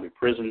Punjabi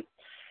Prison.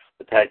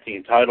 The tag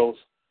team titles,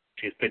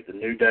 she's picked the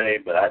New Day,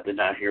 but I did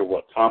not hear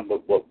which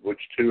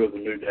two of the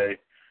New Day.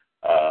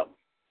 But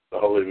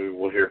hopefully we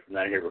will hear from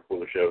that here before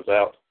the show's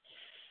out.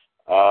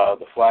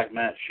 The flag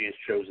match, she has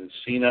chosen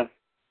Cena.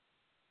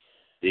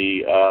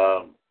 The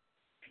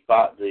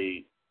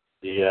five-way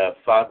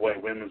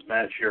women's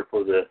match here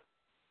for the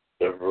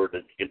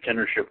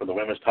contendership for the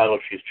women's title,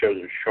 she's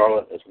chosen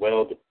Charlotte as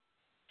well.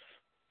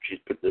 She's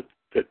picked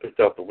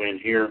up the win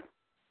here.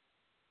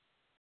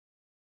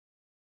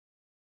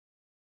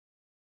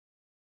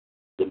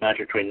 The match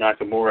between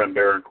Nakamura and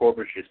Baron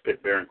Corbin, she's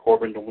picked Baron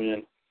Corbin to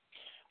win.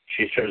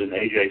 She's chosen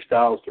AJ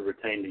Styles to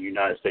retain the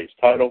United States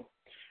title.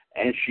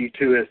 And she,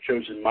 too, has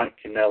chosen Mike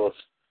Kanellis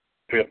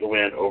to pick up the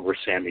win over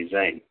Sami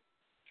Zayn.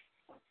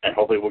 And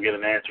hopefully we'll get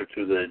an answer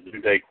to the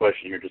New Day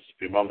question here in just a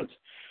few moments.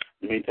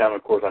 In the meantime,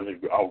 of course,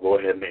 I'll go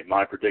ahead and make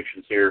my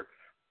predictions here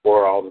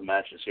for all the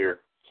matches here.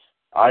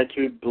 I,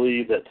 too,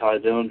 believe that Ty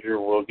Dillinger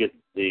will get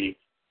the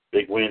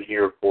big win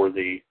here for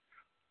in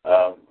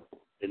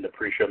the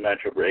pre-show match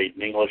over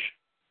Aiden English.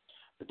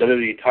 The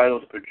WWE title,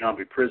 the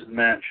Punjabi Prison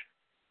match.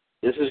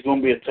 This is going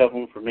to be a tough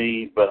one for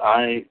me, but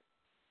I'm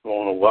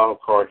going a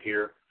wild card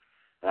here,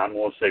 and I'm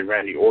going to say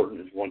Randy Orton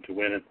is going to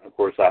win it. Of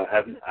course,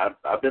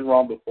 I've been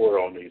wrong before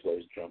on these,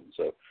 ladies and gentlemen,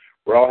 so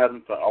we're all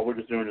having fun. All we're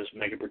just doing is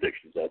making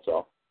predictions, that's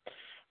all.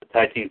 The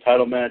tag team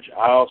title match,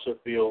 I also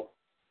feel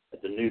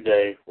that the New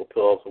Day will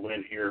pull off the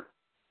win here.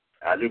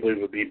 I do believe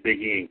it will be Big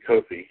E and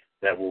Kofi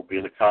that will be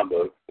the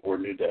combo for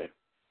New Day.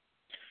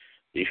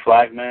 The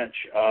flag match,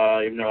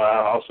 even though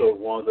I'm also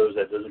one of those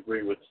that does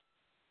agree with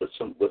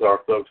our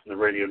folks in the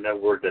radio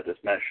network that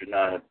this match should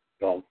not have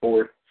gone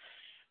forward.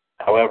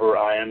 However,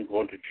 I am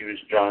going to choose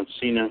John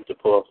Cena to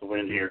pull off the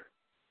win here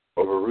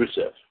over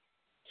Rusev.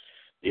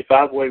 The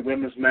five-way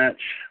women's match,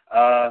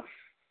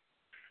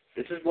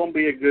 this is going to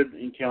be a good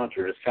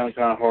encounter. It's kind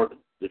of hard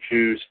to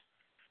choose.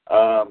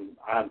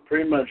 I'm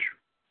pretty much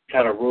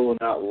kind of ruling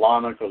out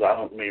Lana because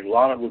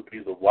Lana would be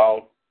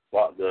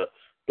the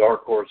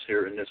dark horse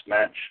here in this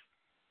match.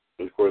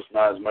 But of course,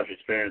 not as much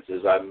experience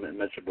as I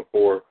mentioned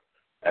before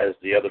as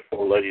the other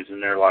four ladies in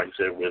there, like I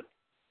said, with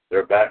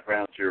their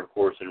backgrounds here, of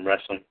course, in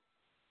wrestling.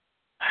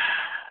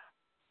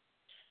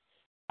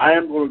 I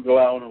am going to go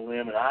out on a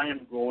limb, and I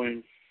am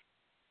going.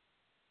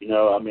 We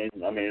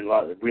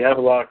have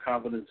a lot of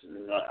confidence,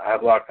 and I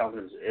have a lot of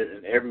confidence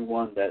in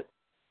everyone that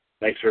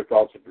makes their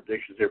thoughts and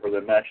predictions here for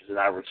their matches, and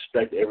I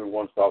respect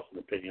everyone's thoughts and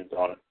opinions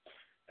on it,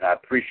 and I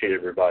appreciate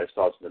everybody's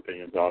thoughts and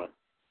opinions on it.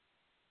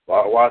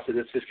 While I said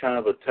it's just kind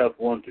of a tough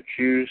one to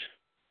choose,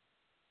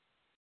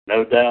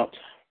 no doubt,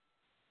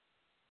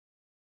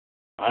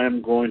 I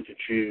am going to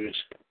choose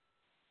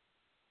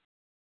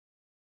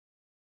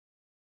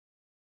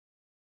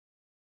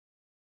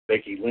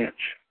Becky Lynch.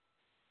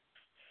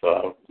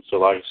 So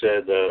like I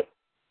said,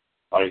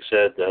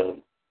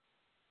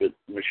 with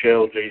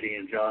Michelle, JD,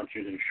 and John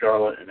choosing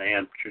Charlotte, and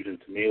Ann choosing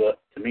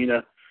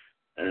Tamina,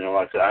 and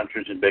like I said, I'm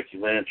choosing Becky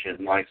Lynch,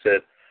 and like I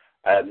said,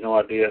 I have no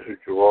idea who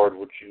Gerard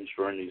would choose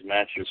for in these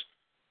matches.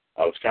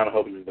 I was kind of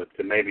hoping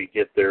to maybe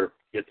get their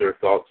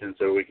thoughts in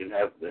so we can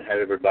have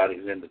everybody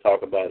in to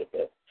talk about it,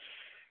 but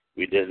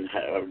we didn't get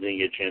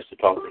a chance to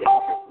talk to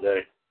them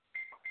today.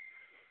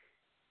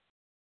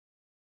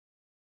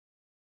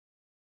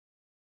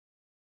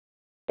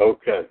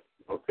 Okay.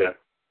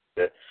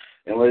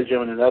 And ladies and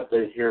gentlemen, an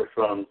update here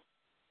from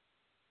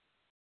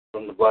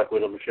the Black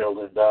Widow, Michelle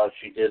Lynn Dodds.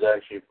 She did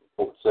actually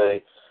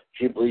say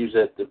she believes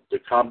that the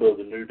combo of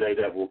the New Day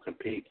that will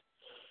compete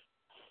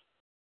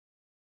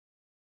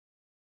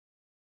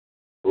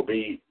will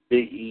be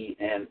Big E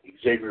and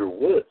Xavier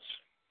Woods.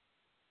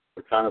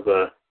 For kind of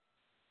an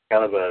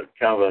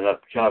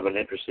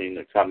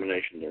interesting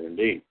combination there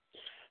indeed.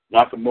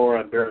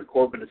 Nakamura and Baron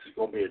Corbin. This is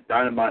going to be a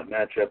dynamite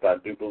matchup. I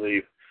do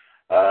believe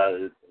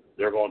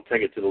they're going to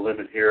take it to the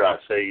limit here. I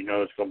say,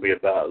 it's going to be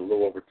about a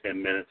little over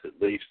 10 minutes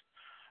at least.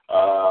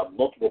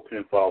 Multiple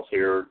pinfalls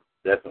here,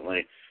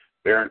 definitely.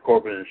 Baron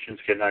Corbin and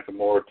Shinsuke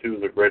Nakamura, two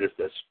of the greatest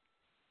that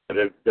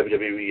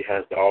WWE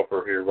has to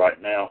offer here right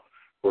now.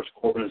 Of course,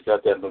 Corbin's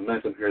got that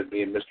momentum here,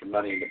 being Mr.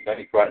 Money in the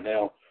Bank right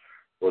now.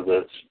 For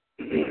the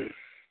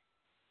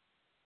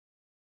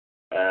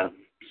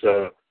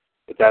so,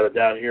 without a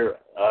doubt here,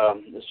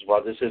 this is why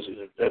this is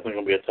definitely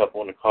going to be a tough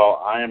one to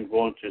call. I am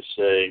going to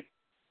say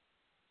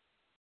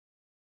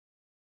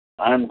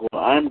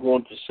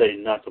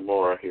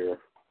Nakamura here.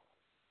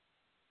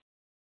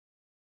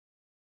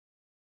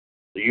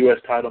 The U.S.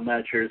 title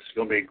match here, this is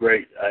going to be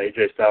great.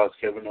 AJ Styles,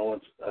 Kevin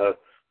Owens,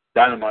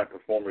 dynamite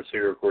performance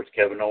here. Of course,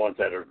 Kevin Owens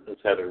has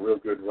had a real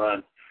good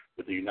run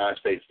with the United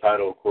States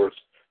title. Of course,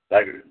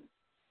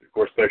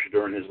 especially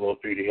during his little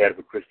feud he had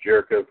with Chris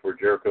Jericho before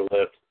Jericho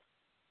left.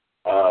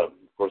 Of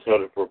course,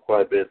 held it for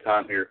quite a bit of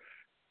time here.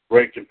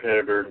 Great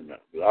competitor,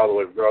 all the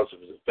way, regardless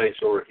if it's a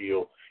face or a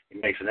heel. He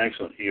makes an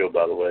excellent heel,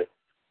 by the way.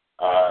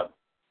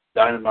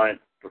 Dynamite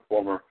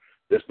performer.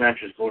 This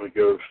match is going to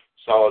go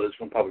solid. It's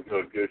going to probably go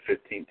a good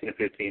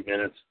 10-15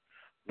 minutes.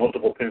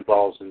 Multiple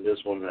pinfalls in this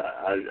one.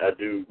 I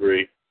do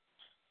agree.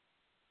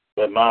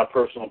 But my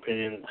personal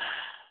opinion,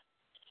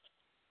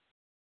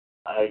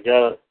 I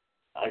gotta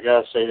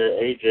say that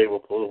AJ will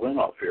pull the win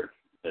off here.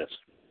 Yes.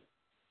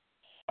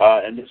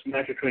 And this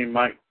match between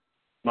Mike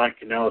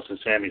Kanellis and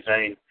Sami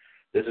Zayn,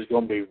 this is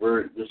going to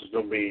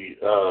be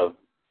a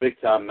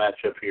big time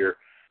matchup here.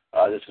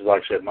 This is,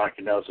 like I said, Mike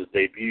Kanellis'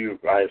 debut.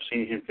 I have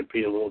seen him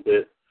compete a little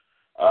bit.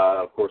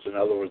 Of course, in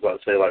other words,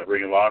 let's say like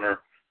Ring of Honor.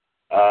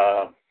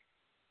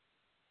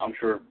 I'm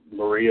sure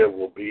Maria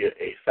will be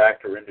a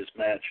factor in this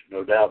match,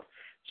 no doubt.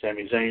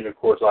 Sami Zayn, of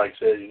course, like I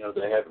said,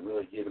 they haven't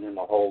really given him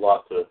a whole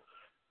lot to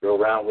go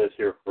around with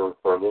here for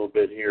a little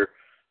bit here.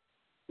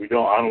 I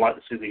don't like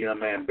to see the young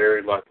man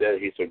buried like that.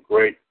 He's a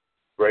great,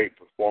 great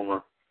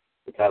performer,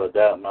 without a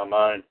doubt in my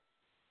mind.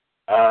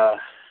 I'm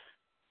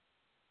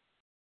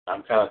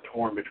kind of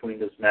torn between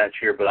this match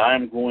here, but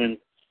I'm going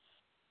to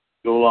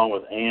go along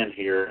with Ann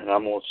here, and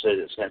I'm going to say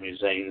that Sami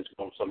Zayn is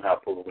going to somehow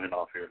pull the win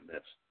off here in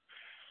this.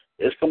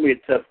 It's going to be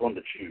a tough one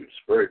to choose.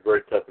 Very,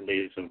 very tough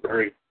indeed. Some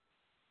very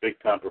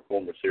big-time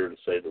performers here, to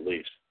say the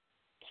least.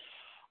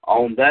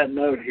 On that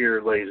note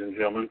here, ladies and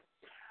gentlemen,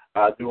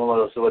 I do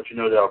want to let you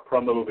know that our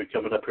promo will be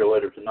coming up here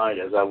later tonight,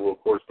 as I will,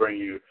 of course, bring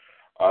you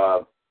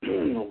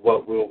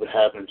what we'll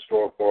have in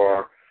store for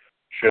our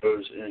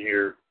shows in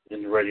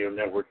the radio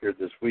network here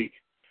this week,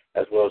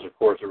 as well as, of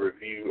course, a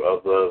review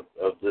of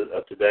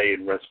today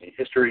in wrestling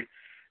history,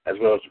 as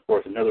well as, of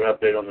course, another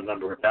update on the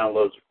number of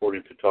downloads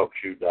according to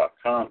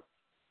TalkShoe.com.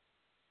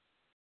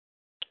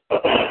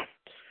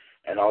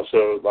 And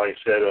also, like I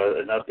said,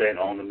 an update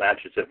on the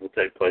matches that will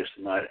take place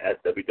tonight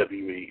at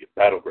WWE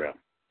Battleground.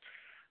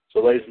 So,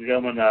 ladies and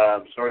gentlemen,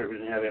 I'm sorry we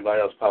didn't have anybody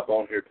else pop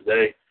on here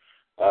today,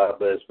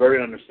 but it's very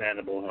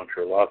understandable, and I'm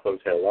sure a lot of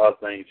folks had a lot of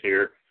things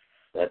here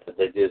that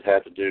they did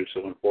have to do,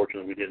 so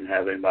unfortunately we didn't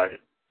have anybody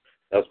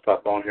else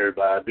pop on here.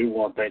 But I do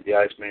want to thank the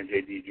Iceman,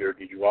 J.D.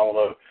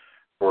 DiGirolamo,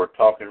 for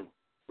talking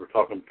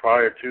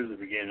prior to the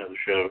beginning of the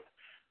show,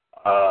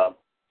 but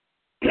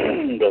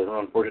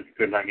unfortunately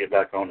could not get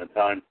back on in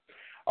time.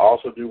 I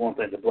also do want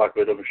to thank the Black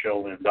Widow,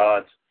 Michelle Lynn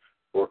Dodds,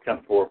 for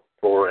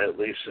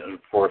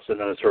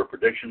sending us her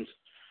predictions.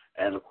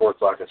 And, of course,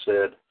 like I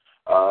said,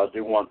 I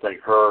do want to thank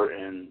her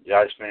and the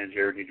Iceman,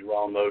 Jared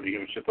DiGirolamo, the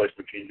Human Suplex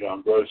Machine,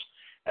 John Gross,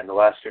 and the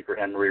last sticker,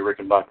 Henry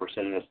Rickenbach, for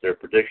sending us their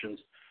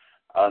predictions.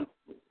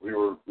 We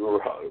were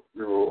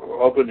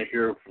hoping to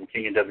hear from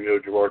King and WO,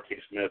 Gerard T.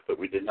 Smith, but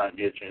we did not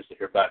get a chance to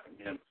hear back from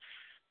him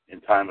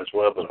in time as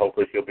well. But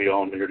hopefully he'll be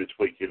on here this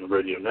week in the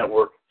radio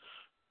network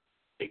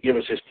to give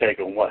us his take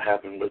on what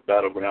happened with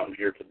Battleground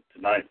here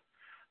tonight.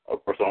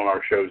 Of course, on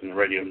our shows in the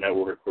radio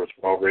network, of course,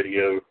 Raw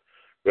Radio,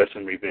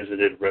 Wrestling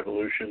Revisited,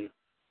 Revolution,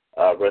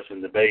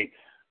 Wrestling Debate,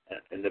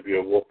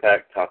 NWO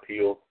Wolfpack, Top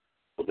Heel.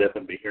 We'll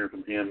definitely be hearing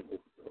from him,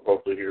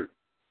 hopefully here, of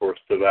course,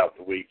 throughout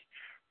the week,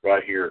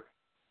 right here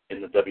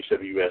in the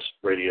WCWUS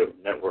radio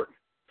network.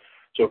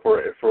 So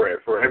for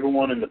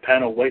everyone in the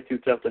panel, way too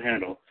tough to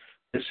handle,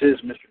 this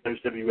is Mr.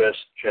 WCWUS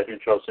Champion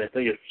Charles saying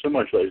thank you so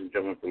much, ladies and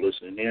gentlemen, for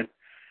listening in.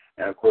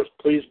 And, of course,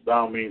 please, by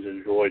all means,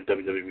 enjoy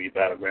WWE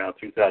Battleground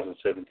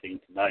 2017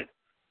 tonight.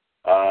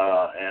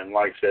 And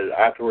like I said,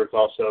 afterwards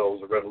also on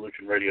the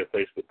Revolution Radio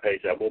Facebook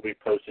page, I will be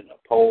posting a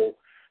poll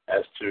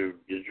as to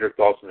your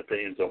thoughts and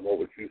opinions on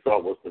what you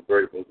thought was the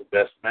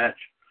best match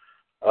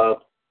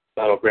of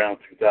Battleground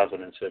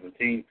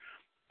 2017.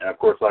 And, of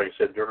course, like I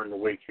said, during the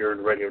week here in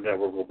the radio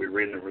network, we'll be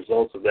reading the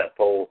results of that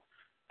poll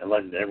and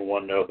letting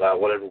everyone know about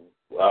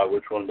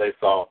which one they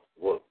thought,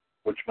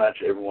 which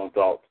match everyone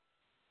thought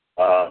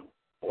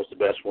was the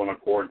best one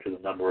according to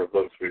the number of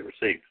votes we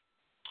received.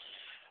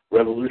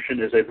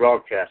 Revolution is a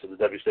broadcast of the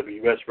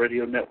WCWUS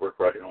radio network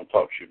right here on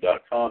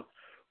TalkShoe.com,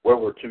 where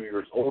we're 2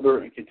 years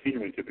older and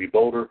continuing to be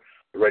bolder.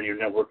 The radio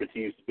network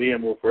continues to be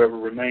and will forever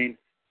remain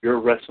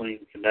your wrestling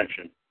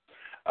connection.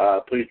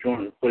 Please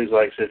join. Please,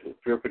 like I said,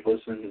 feel free to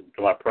listen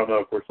to my promo,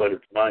 of course, later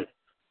tonight.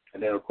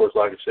 And then, of course,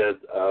 like I said,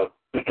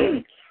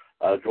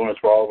 Join us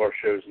for all of our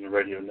shows in the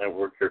radio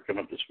network here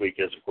coming up this week,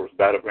 as, of course,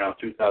 Battleground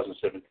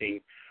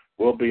 2017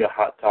 will be a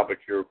hot topic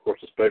here, of course,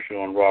 especially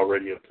on Raw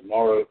Radio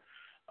tomorrow.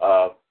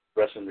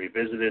 Wrestling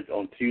Revisited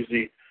on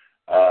Tuesday.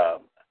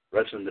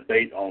 Wrestling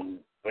Debate on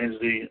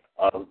Wednesday.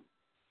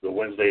 The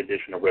Wednesday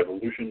edition of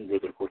Revolution,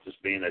 with, of course, this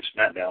being a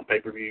SmackDown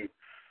pay-per-view.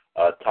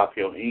 Top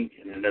Heel Inc.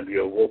 and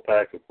NWO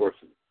Wolfpack, of course,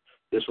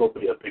 this will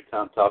be a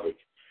big-time topic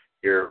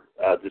here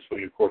this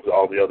week. Of course,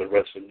 all the other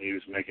wrestling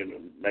news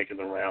making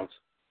the rounds.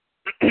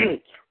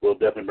 We'll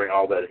definitely bring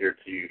all that here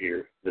to you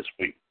here this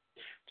week.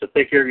 So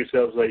take care of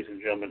yourselves, ladies and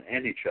gentlemen,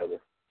 and each other.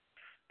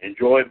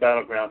 Enjoy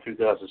Battleground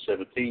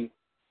 2017,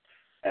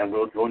 and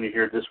we'll join you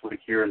here this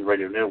week here in the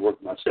Radio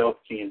Network. Myself,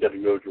 King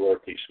WO Gerard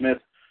T. Smith,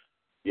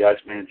 the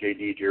Iceman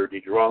JD Jared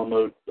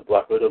DiGirolamo, the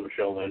Black Widow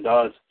Michelle Lynn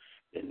Dodds,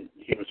 and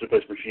Human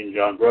Suplex Machine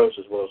John Gross,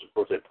 as well as, of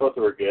course, a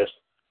plethora of guests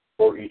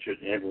for each and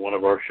every one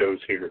of our shows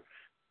here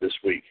this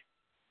week.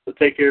 So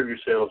take care of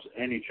yourselves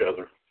and each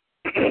other.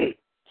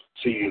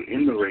 See you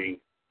in the ring,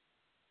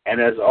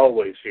 and as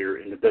always here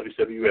in the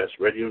WCWUS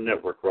Radio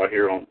Network right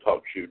here on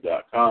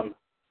TalkShoe.com.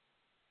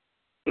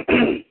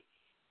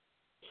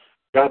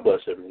 God bless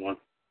everyone,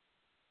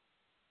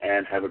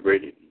 and have a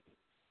great evening.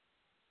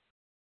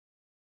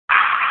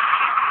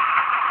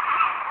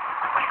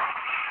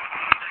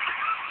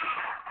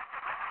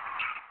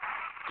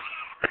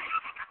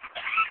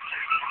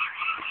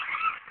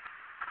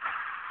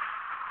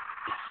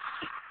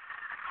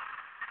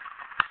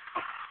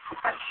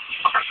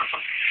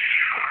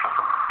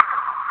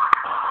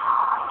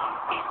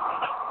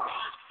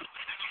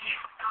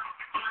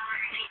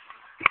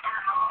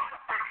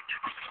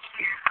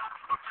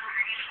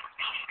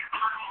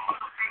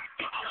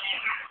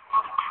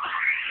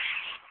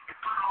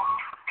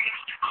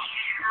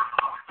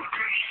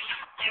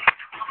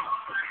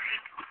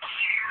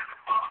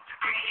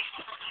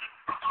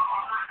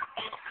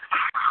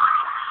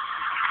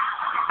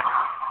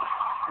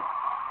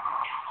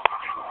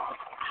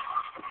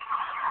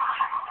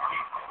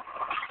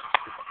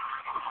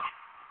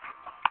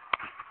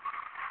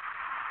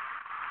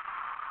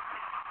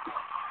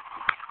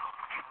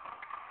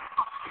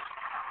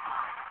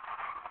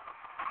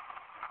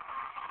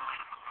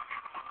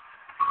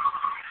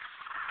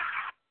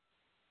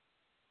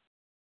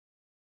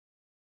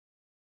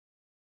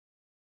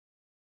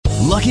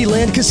 Lucky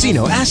Land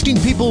Casino, asking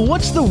people,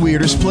 what's the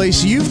weirdest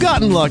place you've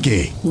gotten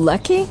lucky?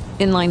 Lucky?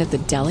 In line at the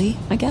deli,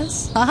 I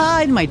guess?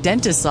 Aha, in my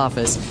dentist's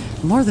office.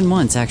 More than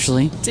once,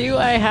 actually. Do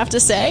I have to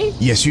say?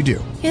 Yes, you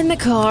do. In the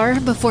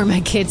car before my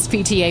kids'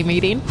 PTA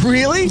meeting.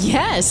 Really?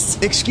 Yes.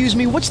 Excuse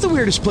me, what's the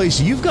weirdest place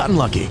you've gotten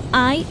lucky?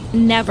 I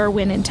never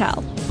win and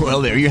tell.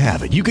 Well, there you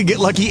have it. You can get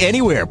lucky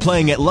anywhere,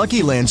 playing at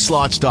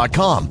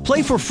LuckyLandSlots.com.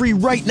 Play for free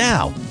right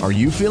now. Are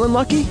you feeling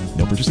lucky?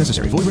 No purchase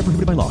necessary. Void where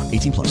prohibited by law.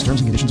 18+.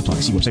 Terms and conditions apply.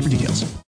 See website for details.